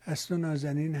از تو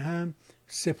نازنین هم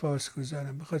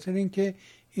سپاسگزارم. به خاطر اینکه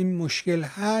این مشکل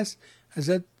هست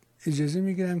ازت اجازه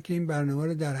میگیرم که این برنامه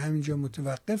رو در همینجا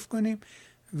متوقف کنیم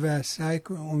و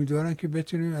امیدوارم که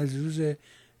بتونیم از روز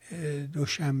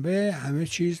دوشنبه همه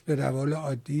چیز به روال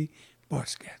عادی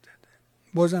بازگردد.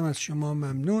 بازم از شما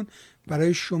ممنون.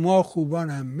 برای شما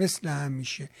خوبانم مثل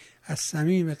همیشه از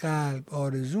صمیم قلب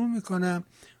آرزو میکنم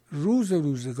روز و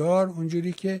روزگار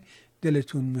اونجوری که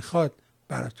دلتون میخواد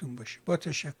براتون باشه. با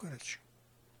تشکر از شما.